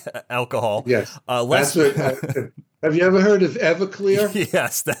 95% alcohol. Yes. Have you ever heard of Everclear?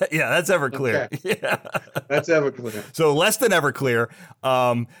 Yes. That's Everclear. Okay. Yeah. That's Everclear. So less than Everclear,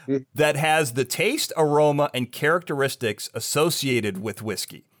 that has the taste, aroma, and characteristics associated with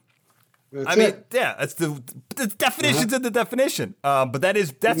whiskey. That's the definition's in the definition. But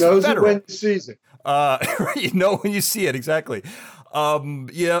that's knows federal. It when he sees it. You know when you see it, exactly.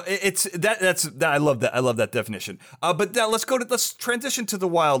 It's that. I love that. I love that definition. But now let's transition to the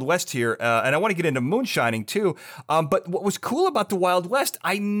Wild West here, and I want to get into moonshining too. But what was cool about the Wild West,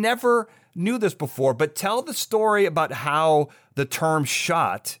 I never knew this before. But tell the story about how the term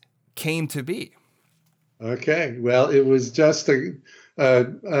 "shot" came to be. Okay, well, it was just a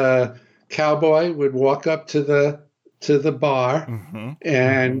cowboy would walk up to the bar,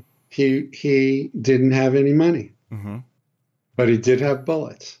 and he didn't have any money, but he did have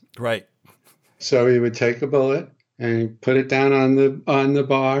bullets. Right. So he would take a bullet and put it down on the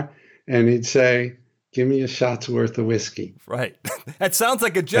bar, and he'd say, "Give me a shot's worth of whiskey." Right. That sounds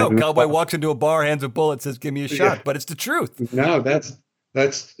like a joke. Cowboy walks into a bar, hands a bullet, says, "Give me a shot," but it's the truth. No,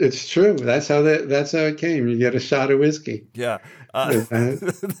 it's true. That's how it came. You get a shot of whiskey. Yeah.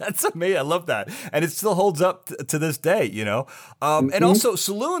 That's amazing. I love that. And it still holds up to this day, And also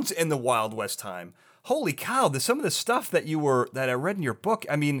saloons in the Wild West time. Holy cow. There's some of the stuff that I read in your book.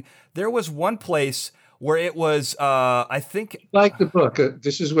 I mean, there was one place where it was, I think. Like the book.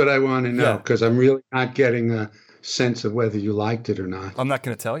 This is what I want to know, because I'm really not getting a sense of whether you liked it or not. I'm not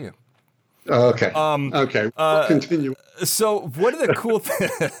going to tell you. Okay. We'll continue. So one of the cool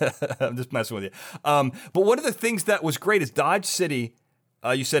things, I'm just messing with you. But one of the things that was great is Dodge City,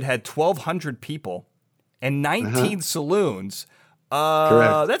 you said had 1,200 people and 19 saloons.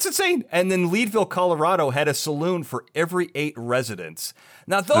 Correct. That's insane. And then Leadville, Colorado had a saloon for every 8 residents.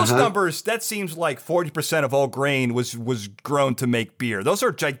 Now those numbers, that seems like 40% of all grain was grown to make beer. Those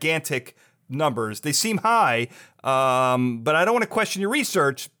are gigantic numbers. They seem high, but I don't want to question your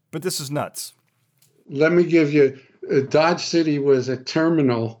research. But this is nuts. Let me give you, Dodge City was a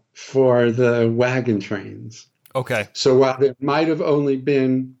terminal for the wagon trains. Okay. So while there might have only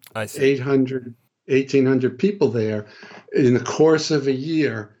been I see. 800, 1,800 people there. In the course of a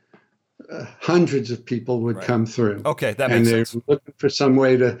year, hundreds of people would come through. Okay, that makes sense. And they were looking for some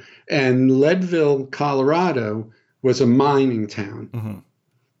way to. And Leadville, Colorado, was a mining town. Mm-hmm.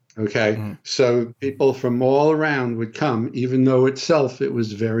 Okay, Mm-hmm. so people from all around would come, even though itself it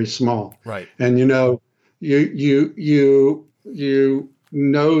was very small. Right. And you know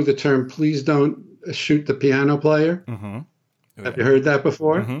the term "please don't shoot the piano player." Mm-hmm. Have you heard that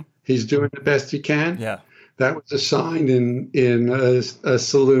before? Mm-hmm. He's doing the best he can. Yeah. That was a sign in a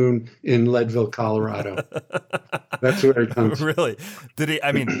saloon in Leadville, Colorado. That's where it comes from. Really? Did he?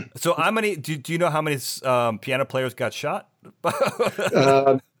 I mean, so how many? Do you know how many piano players got shot?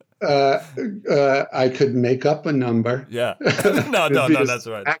 I could make up a number. Yeah. No, that's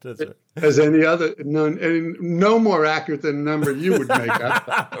right. That's right. As any other, no more accurate than a number you would make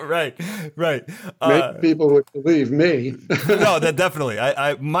up. Right. Maybe people would believe me. No, that definitely.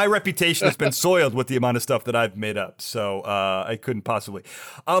 My reputation has been soiled with the amount of stuff that I've made up, so I couldn't possibly.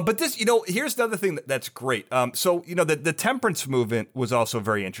 But this, here's the other thing that's great. So the temperance movement was also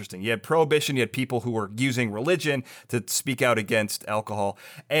very interesting. You had prohibition. You had people who were using religion to speak out against alcohol,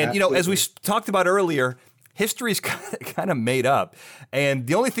 and Absolutely. as we talked about earlier, history is kind of made up, and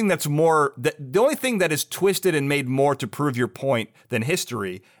the only thing that is twisted and made more to prove your point than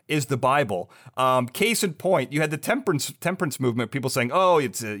history is the Bible. Case in point, you had the temperance movement, people saying, "Oh,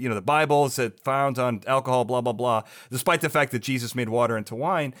 it's the Bible is found on alcohol, blah blah blah," despite the fact that Jesus made water into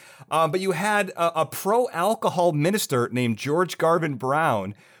wine. But you had a pro-alcohol minister named George Garvin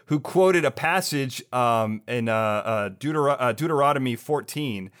Brown who quoted a passage in Deuteronomy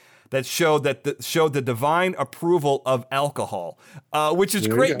 14. That showed the divine approval of alcohol, which is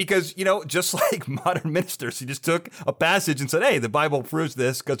great because, just like modern ministers, he just took a passage and said, hey, the Bible approves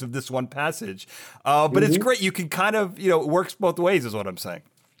this because of this one passage. But it's great. You can kind of, it works both ways is what I'm saying.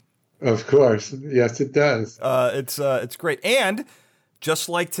 Of course. Yes, it does. It's great. And just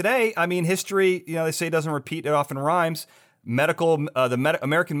like today, I mean, history, they say it doesn't repeat, it often rhymes. The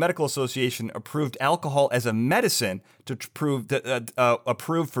American Medical Association approved alcohol as a medicine to prove that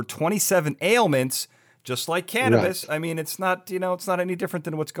approved for 27 ailments, just like cannabis. Right. I mean, it's not any different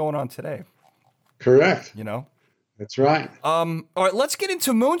than what's going on today. Correct. That's right. All right, let's get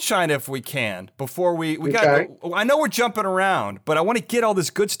into moonshine if we can. Before we got, I know we're jumping around, but I want to get all this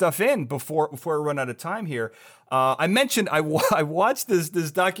good stuff in before we run out of time here. I mentioned I watched this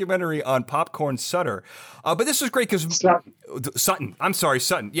documentary on Popcorn Sutter, but this was great because Sutton. I'm sorry,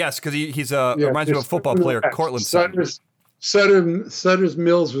 Sutton. Yes, because he's reminds me of a football player, Cortland Sutton. Sutter's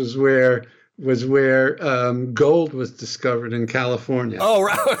Mills was where gold was discovered in California. Oh,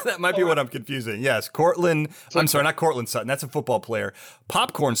 right. That might be what I'm confusing. Yes, Cortland. I'm sorry, not Cortland Sutton. That's a football player.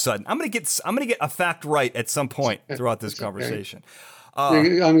 Popcorn Sutton. I'm gonna get a fact right at some point throughout this conversation.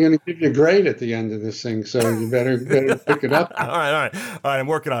 I'm going to give you a grade at the end of this thing, so you better pick it up. All right. I'm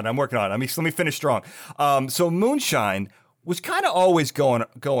working on it. Let me finish strong. So moonshine was kind of always going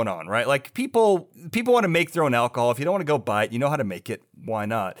on, right? Like people want to make their own alcohol. If you don't want to go buy it, you know how to make it. Why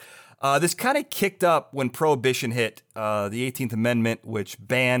not? This kind of kicked up when Prohibition hit, the 18th Amendment, which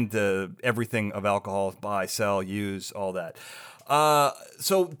banned everything of alcohol, buy, sell, use, all that.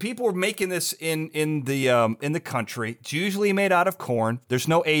 So people were making this in the country. It's usually made out of corn. There's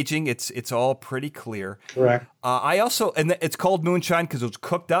no aging. It's all pretty clear. Correct. And it's called moonshine because it was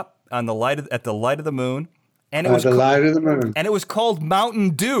cooked up at the light of the moon, and it was light of the moon, and it was called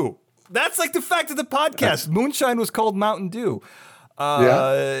Mountain Dew. That's like the fact of the podcast. Moonshine was called Mountain Dew.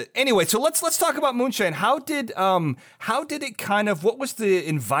 Anyway, so let's talk about moonshine. How did it kind of, what was the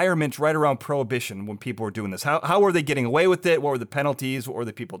environment right around Prohibition when people were doing this? How were they getting away with it? What were the penalties? What were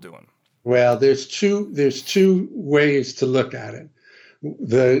the people doing? Well, there's two ways to look at it.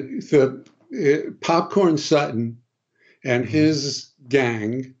 The Popcorn Sutton and his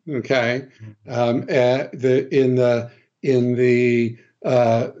gang, okay, in the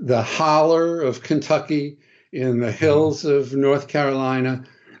holler of Kentucky, in the hills of North Carolina,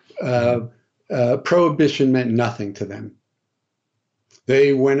 Prohibition meant nothing to them.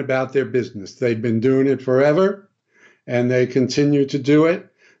 They went about their business. They'd been doing it forever, and they continue to do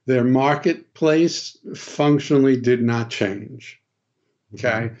it. Their marketplace functionally did not change.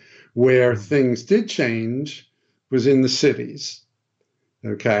 Okay? Where things did change was in the cities.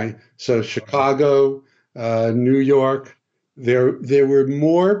 Okay? So Chicago, New York, there were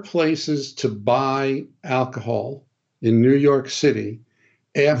more places to buy alcohol in New York City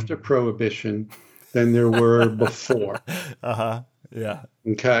after Prohibition than there were before. Yeah.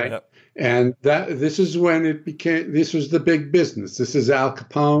 Okay. Yep. And this is when this was the big business. This is Al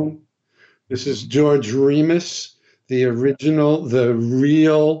Capone. This is George Remus, the original, the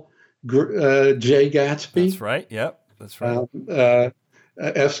real Jay Gatsby. That's right. Yep. That's right.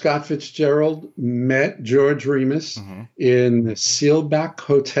 F. Scott Fitzgerald met George Remus in the Sealback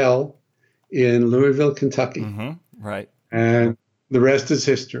Hotel in Louisville, Kentucky. Right. And the rest is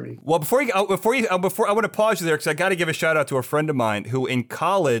history. Well, before I want to pause you there because I got to give a shout out to a friend of mine who in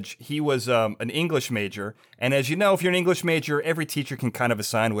college, he was an English major. And as you know, if you're an English major, every teacher can kind of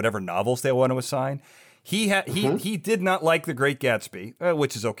assign whatever novels they want to assign. He did not like The Great Gatsby,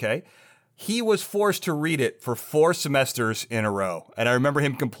 which is okay. He was forced to read it for 4 semesters in a row. And I remember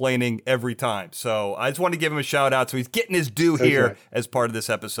him complaining every time. So I just want to give him a shout out. So he's getting his due here as part of this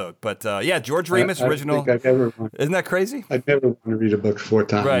episode. But yeah, George Remus, original. Isn't that crazy? I'd never want to read a book 4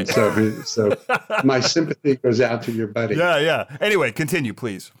 times. Right. So my sympathy goes out to your buddy. Yeah. Anyway, continue,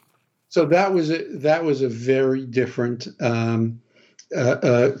 please. So that was a very different,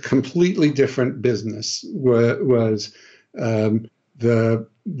 completely different business. Was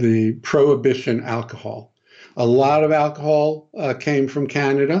the prohibition alcohol. A lot of alcohol came from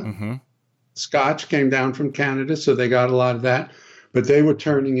Canada. Scotch came down from Canada, so they got a lot of that. But they were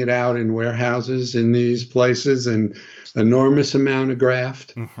turning it out in warehouses in these places, and enormous amount of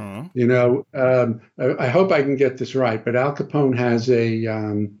graft. You know, I hope I can get this right, but Al Capone has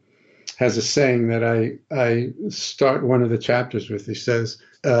a saying that I start one of the chapters with. He says,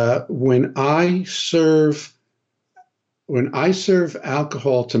 when I serve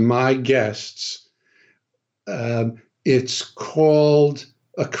alcohol to my guests, it's called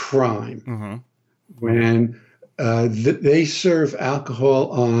a crime. When they serve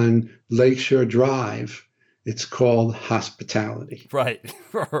alcohol on Lakeshore Drive, it's called hospitality. Right,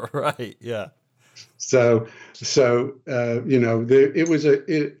 yeah. So you know,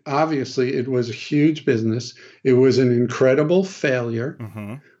 obviously it was a huge business. It was an incredible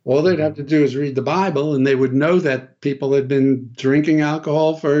failure. All they'd have to do is read the Bible, and they would know that people had been drinking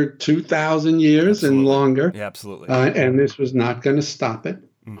alcohol for 2,000 years and longer. Yeah, absolutely. And this was not going to stop it.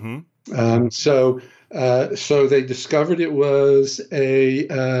 So they discovered it was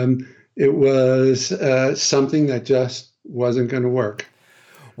something that just wasn't going to work.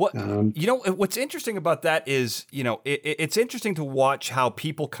 What you know, what's interesting about that is, you know, it's interesting to watch how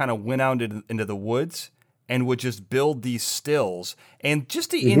people kind of went out into the woods and would just build these stills, and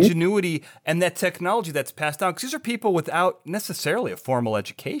just the ingenuity and that technology that's passed down. Because these are people without necessarily a formal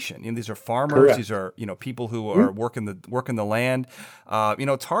education. You know, these are farmers. Correct. These are, you know, people who are working the land. You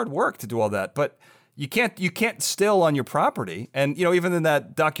know, it's hard work to do all that, but you can't still on your property. And you know, even in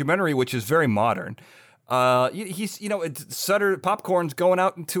that documentary, which is very modern. He's, you know, Sutter Popcorn's going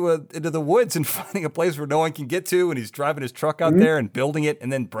out into the woods and finding a place where no one can get to, and he's driving his truck out there and building it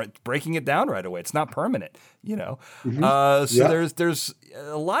and then breaking it down right away. It's not permanent, you know. There's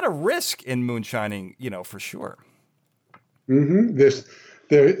a lot of risk in moonshining, you know, for sure.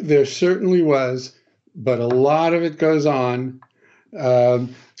 There certainly was, but a lot of it goes on.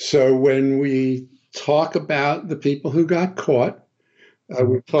 So when we talk about the people who got caught,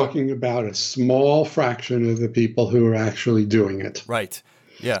 we're talking about a small fraction of the people who are actually doing it. Right.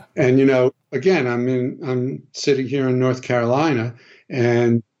 Yeah. And you know, again, I'm sitting here in North Carolina,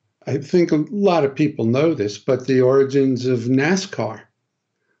 and I think a lot of people know this, but the origins of NASCAR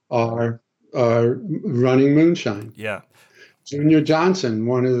are running moonshine. Yeah. Junior Johnson,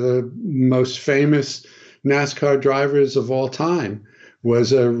 one of the most famous NASCAR drivers of all time,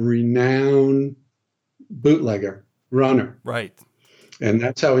 was a renowned bootlegger, runner. Right. And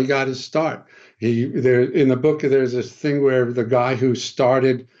that's how he got his start. In the book, there's this thing where the guy who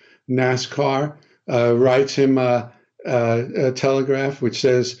started NASCAR writes him a telegraph which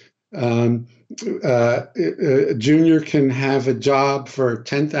says, Junior can have a job for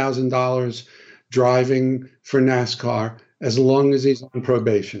 $10,000 driving for NASCAR as long as he's on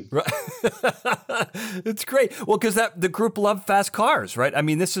probation. Right. It's great. Well, because the group loved fast cars, right? I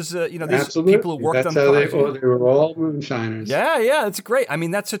mean, this is these Absolutely. people who worked That's on how cars. they were all moonshiners. Yeah, it's great. I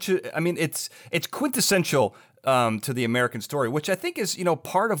mean, it's quintessential to the American story, which I think is, you know,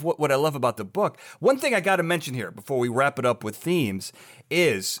 part of what I love about the book. One thing I got to mention here before we wrap it up with themes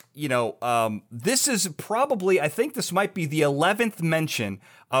is, you know, this is probably, I think this might be the 11th mention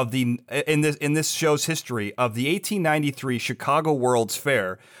of in this show's history of the 1893 Chicago World's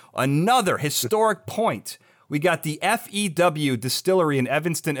Fair, another historic point. We got the FEW Distillery in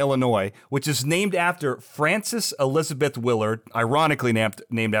Evanston, Illinois, which is named after Frances Elizabeth Willard, ironically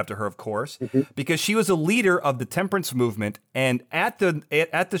named after her, of course, because she was a leader of the temperance movement. And at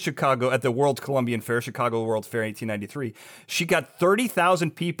the World Columbian Fair, Chicago World's Fair, 1893, she got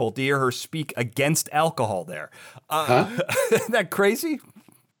 30,000 people to hear her speak against alcohol there. Isn't that crazy?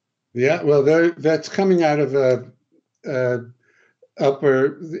 Yeah, well, that's coming out of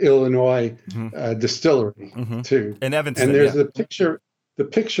Upper Illinois distillery too. In Evanston, and there's the picture. The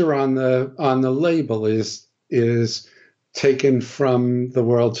picture on the label is taken from the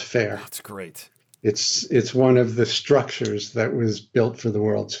World's Fair. That's great. It's one of the structures that was built for the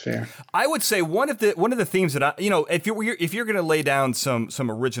World's Fair. I would say one of the themes that if you're going to lay down some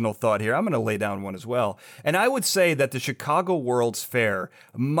original thought here, I'm going to lay down one as well. And I would say that the Chicago World's Fair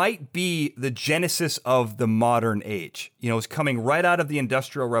might be the genesis of the modern age. It's coming right out of the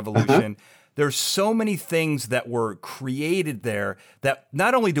Industrial Revolution. There's so many things that were created there that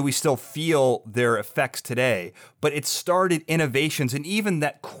not only do we still feel their effects today, but it started innovations and even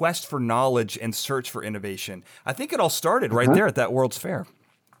that quest for knowledge and search for innovation. I think it all started right there at that World's Fair.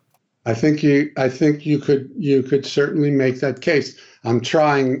 I think you could certainly make that case. I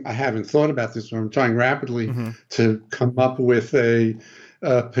haven't thought about this, but I'm trying rapidly to come up with a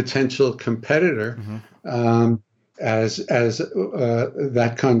potential competitor. As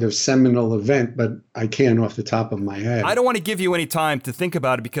that kind of seminal event, but I can't off the top of my head. I don't want to give you any time to think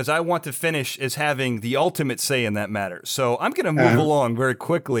about it because I want to finish as having the ultimate say in that matter. So I'm going to move along very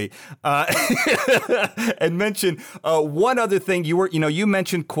quickly and mention one other thing. You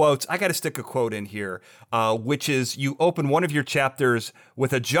mentioned quotes. I got to stick a quote in here, which is you open one of your chapters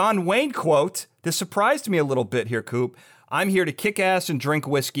with a John Wayne quote. This surprised me a little bit here, Coop. I'm here to kick ass and drink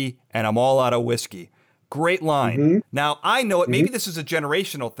whiskey, and I'm all out of whiskey. Great line. Now, I know it. Maybe this is a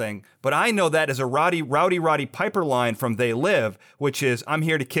generational thing, but I know that as a Roddy Piper line from They Live, which is, I'm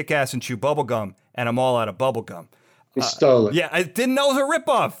here to kick ass and chew bubblegum, and I'm all out of bubblegum. You stole it. Yeah, I didn't know it was a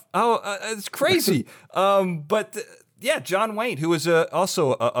ripoff. It's crazy. Yeah, John Wayne, who was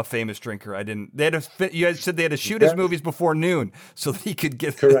also a famous drinker. You guys said they had to shoot his movies before noon so that he could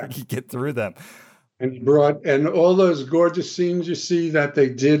get through them. And he brought, and all those gorgeous scenes you see that they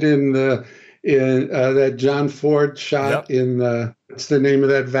did in that John Ford shot in what's the name of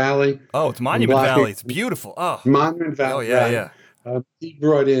that valley? Oh, it's Monument Valley. It's beautiful. Oh, Monument Valley. Oh, yeah, yeah. He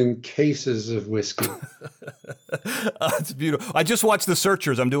brought in cases of whiskey. It's beautiful. I just watched The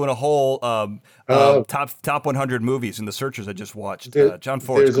Searchers. I'm doing a whole top 100 movies in The Searchers. I just watched. John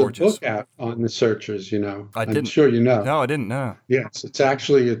Ford's gorgeous. There's a book out on The Searchers. I'm sure you know. No, I didn't know. Yes,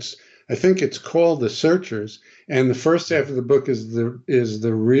 I think it's called The Searchers, and the first half of the book is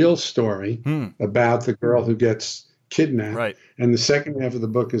the real story about the girl who gets kidnapped, right? And the second half of the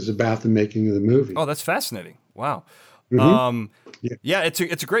book is about the making of the movie. Oh, that's fascinating! Wow. Yeah, it's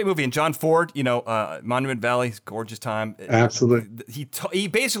a great movie, and John Ford, Monument Valley, gorgeous time. Absolutely. He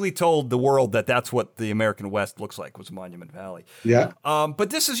basically told the world that that's what the American West looks like, was Monument Valley. Yeah. But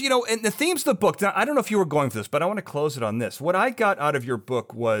this is, and the themes of the book. Now, I don't know if you were going for this, but I want to close it on this. What I got out of your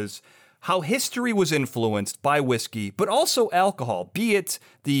book was how history was influenced by whiskey, but also alcohol, be it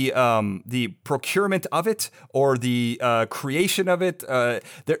the procurement of it or the creation of it.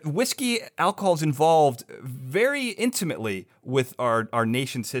 Whiskey, alcohol is involved very intimately with our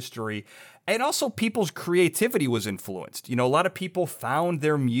nation's history. And also people's creativity was influenced. A lot of people found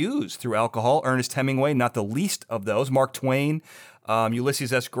their muse through alcohol. Ernest Hemingway, not the least of those. Mark Twain.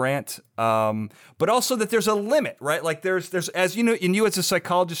 Ulysses S. Grant, but also that there's a limit, right? Like there's as you know, and you as a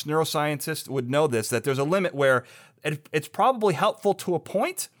psychologist, neuroscientist would know this, that there's a limit where it's probably helpful to a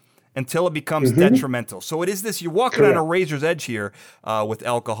point until it becomes detrimental. So it is this, you're walking on a razor's edge here with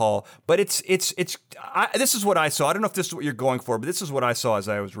alcohol, but this is what I saw. I don't know if this is what you're going for, but this is what I saw as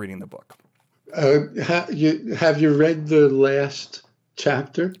I was reading the book. Have you read the last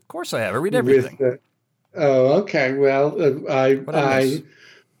chapter? Of course I have. I read everything. Oh, okay. Well,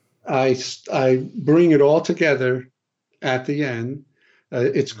 I bring it all together at the end.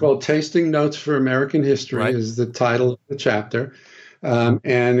 It's called "Tasting Notes for American History" is the title of the chapter,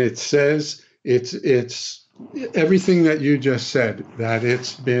 and it says it's everything that you just said. That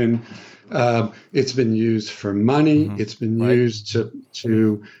it's been used for money. It's been used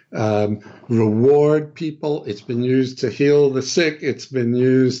to reward people. It's been used to heal the sick. It's been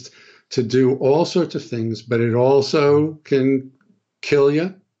used to do all sorts of things, but it also can kill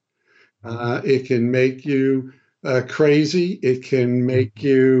you. It can make you crazy. It can make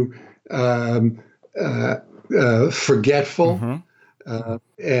you forgetful.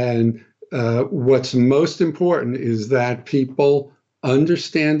 And what's most important is that people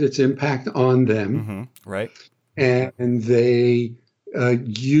understand its impact on them, right? And they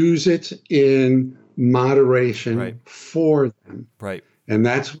use it in moderation for them, right? And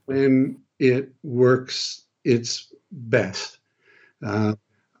that's when it works its best.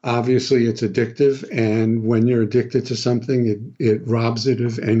 Obviously, it's addictive, and when you're addicted to something, it robs it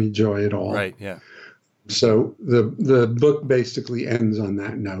of any joy at all. Right. Yeah. So the book basically ends on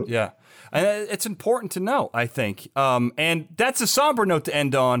that note. Yeah. And it's important to know, I think. And that's a somber note to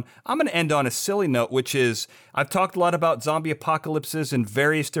end on. I'm going to end on a silly note, which is I've talked a lot about zombie apocalypses and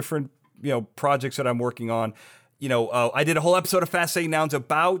various different projects that I'm working on. I did a whole episode of Fascinating Nouns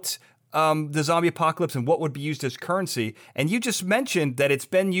about the zombie apocalypse and what would be used as currency. And you just mentioned that it's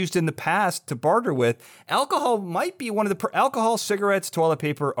been used in the past to barter with. Alcohol might be one of the alcohol, cigarettes, toilet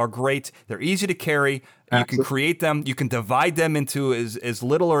paper are great. They're easy to carry. Absolutely. You can create them. You can divide them into as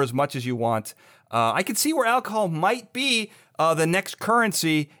little or as much as you want. I can see where alcohol might be the next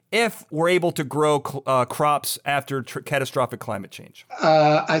currency if we're able to grow crops after catastrophic climate change.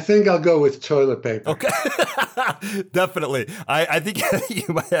 I think I'll go with toilet paper. Okay, definitely. I think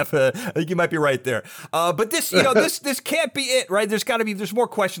you might be right there. But this, this can't be it, right? There's more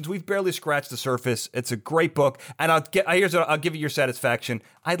questions. We've barely scratched the surface. It's a great book, and I'll give you your satisfaction.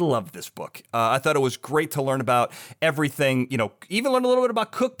 I love this book. I thought it was great to learn about everything. Even learn a little bit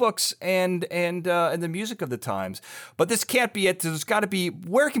about cookbooks and the music of the times. But this can't be it. There's got to be.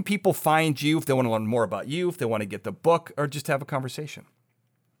 Where can people find you if they want to learn more about you, if they want to get the book, or just have a conversation?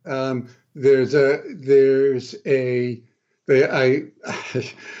 They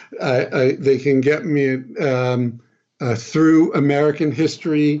can get me through American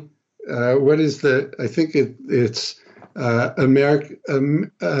History. I think it's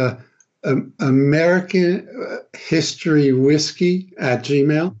American History Whiskey at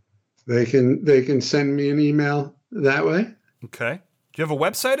Gmail. They can send me an email that way. Okay. Do you have a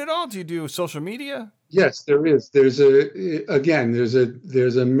website at all? Do you do social media? Yes, there is. There's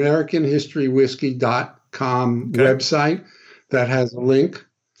AmericanHistoryWhiskey.com website that has a link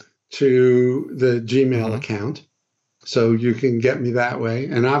to the Gmail account. So you can get me that way.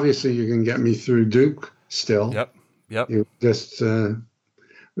 And obviously you can get me through Duke still. Yep. You just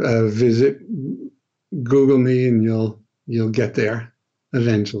visit, Google me, and you'll get there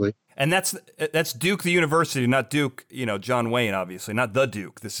eventually. And that's Duke, the university, not Duke, John Wayne, obviously, not the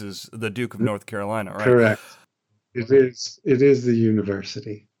Duke. This is the Duke of North Carolina, right? Correct. It is the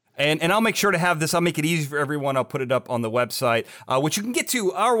university. And I'll make sure to have this. I'll make it easy for everyone. I'll put it up on the website, which you can get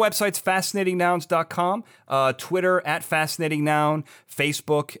to. Our website's fascinatingnouns.com, Twitter @fascinatingnoun,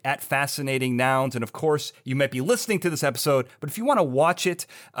 Facebook @fascinatingnouns. And of course, you might be listening to this episode, but if you want to watch it,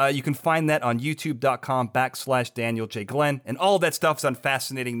 you can find that on youtube.com/Daniel J. Glenn. And all that stuff's on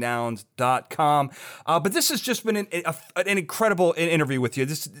fascinatingnouns.com. But this has just been an incredible interview with you.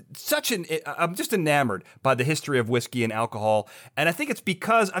 I'm just enamored by the history of whiskey and alcohol. And I think it's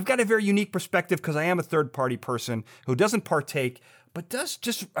because I've got a very unique perspective because I am a third-party person who doesn't partake, but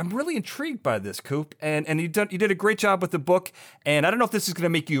I'm really intrigued by this, Coop. And you did a great job with the book. And I don't know if this is going to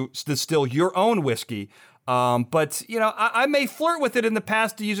make you distill your own whiskey, but I may flirt with it in the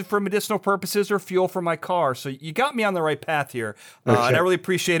past to use it for medicinal purposes or fuel for my car. So you got me on the right path here. And I really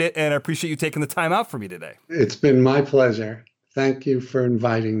appreciate it. And I appreciate you taking the time out for me today. It's been my pleasure. Thank you for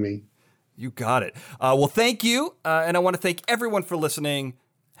inviting me. You got it. Well, thank you. And I want to thank everyone for listening.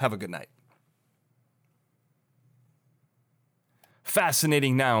 Have a good night.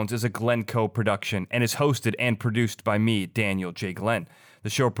 Fascinating Nouns is a Glencoe production and is hosted and produced by me, Daniel J. Glenn. The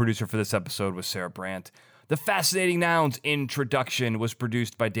show producer for this episode was Sarah Brandt. The Fascinating Nouns introduction was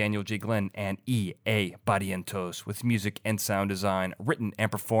produced by Daniel J. Glenn and E.A. Barrientos, with music and sound design written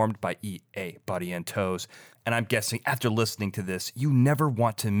and performed by E.A. Barrientos. And I'm guessing after listening to this, you never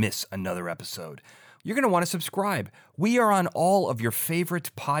want to miss another episode. You're going to want to subscribe. We are on all of your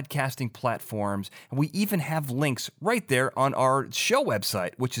favorite podcasting platforms, and we even have links right there on our show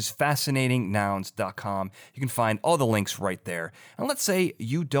website, which is fascinatingnouns.com. You can find all the links right there. And let's say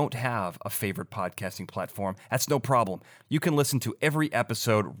you don't have a favorite podcasting platform. That's no problem. You can listen to every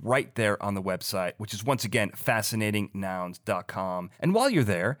episode right there on the website, which is once again fascinatingnouns.com. And while you're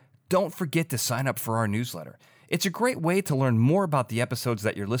there, don't forget to sign up for our newsletter. It's a great way to learn more about the episodes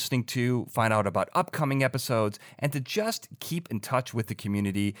that you're listening to, find out about upcoming episodes, and to just keep in touch with the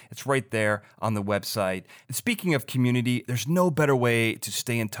community. It's right there on the website. And speaking of community, there's no better way to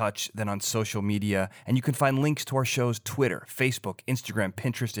stay in touch than on social media, and you can find links to our show's Twitter, Facebook, Instagram,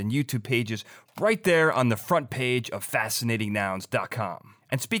 Pinterest, and YouTube pages right there on the front page of fascinatingnouns.com.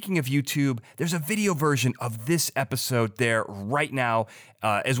 And speaking of YouTube, there's a video version of this episode there right now,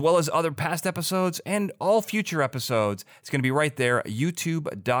 as well as other past episodes and all future episodes. It's going to be right there,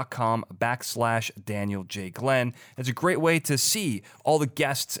 youtube.com/Daniel J. Glenn. It's a great way to see all the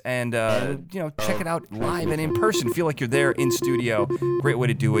guests and, check it out live and in person. Feel like you're there in studio. Great way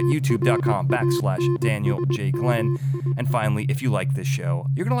to do it, youtube.com/Daniel J. Glenn. And finally, if you like this show,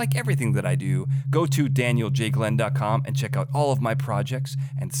 you're going to like everything that I do. Go to danieljglenn.com and check out all of my projects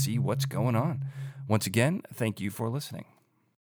and see what's going on. Once again, thank you for listening.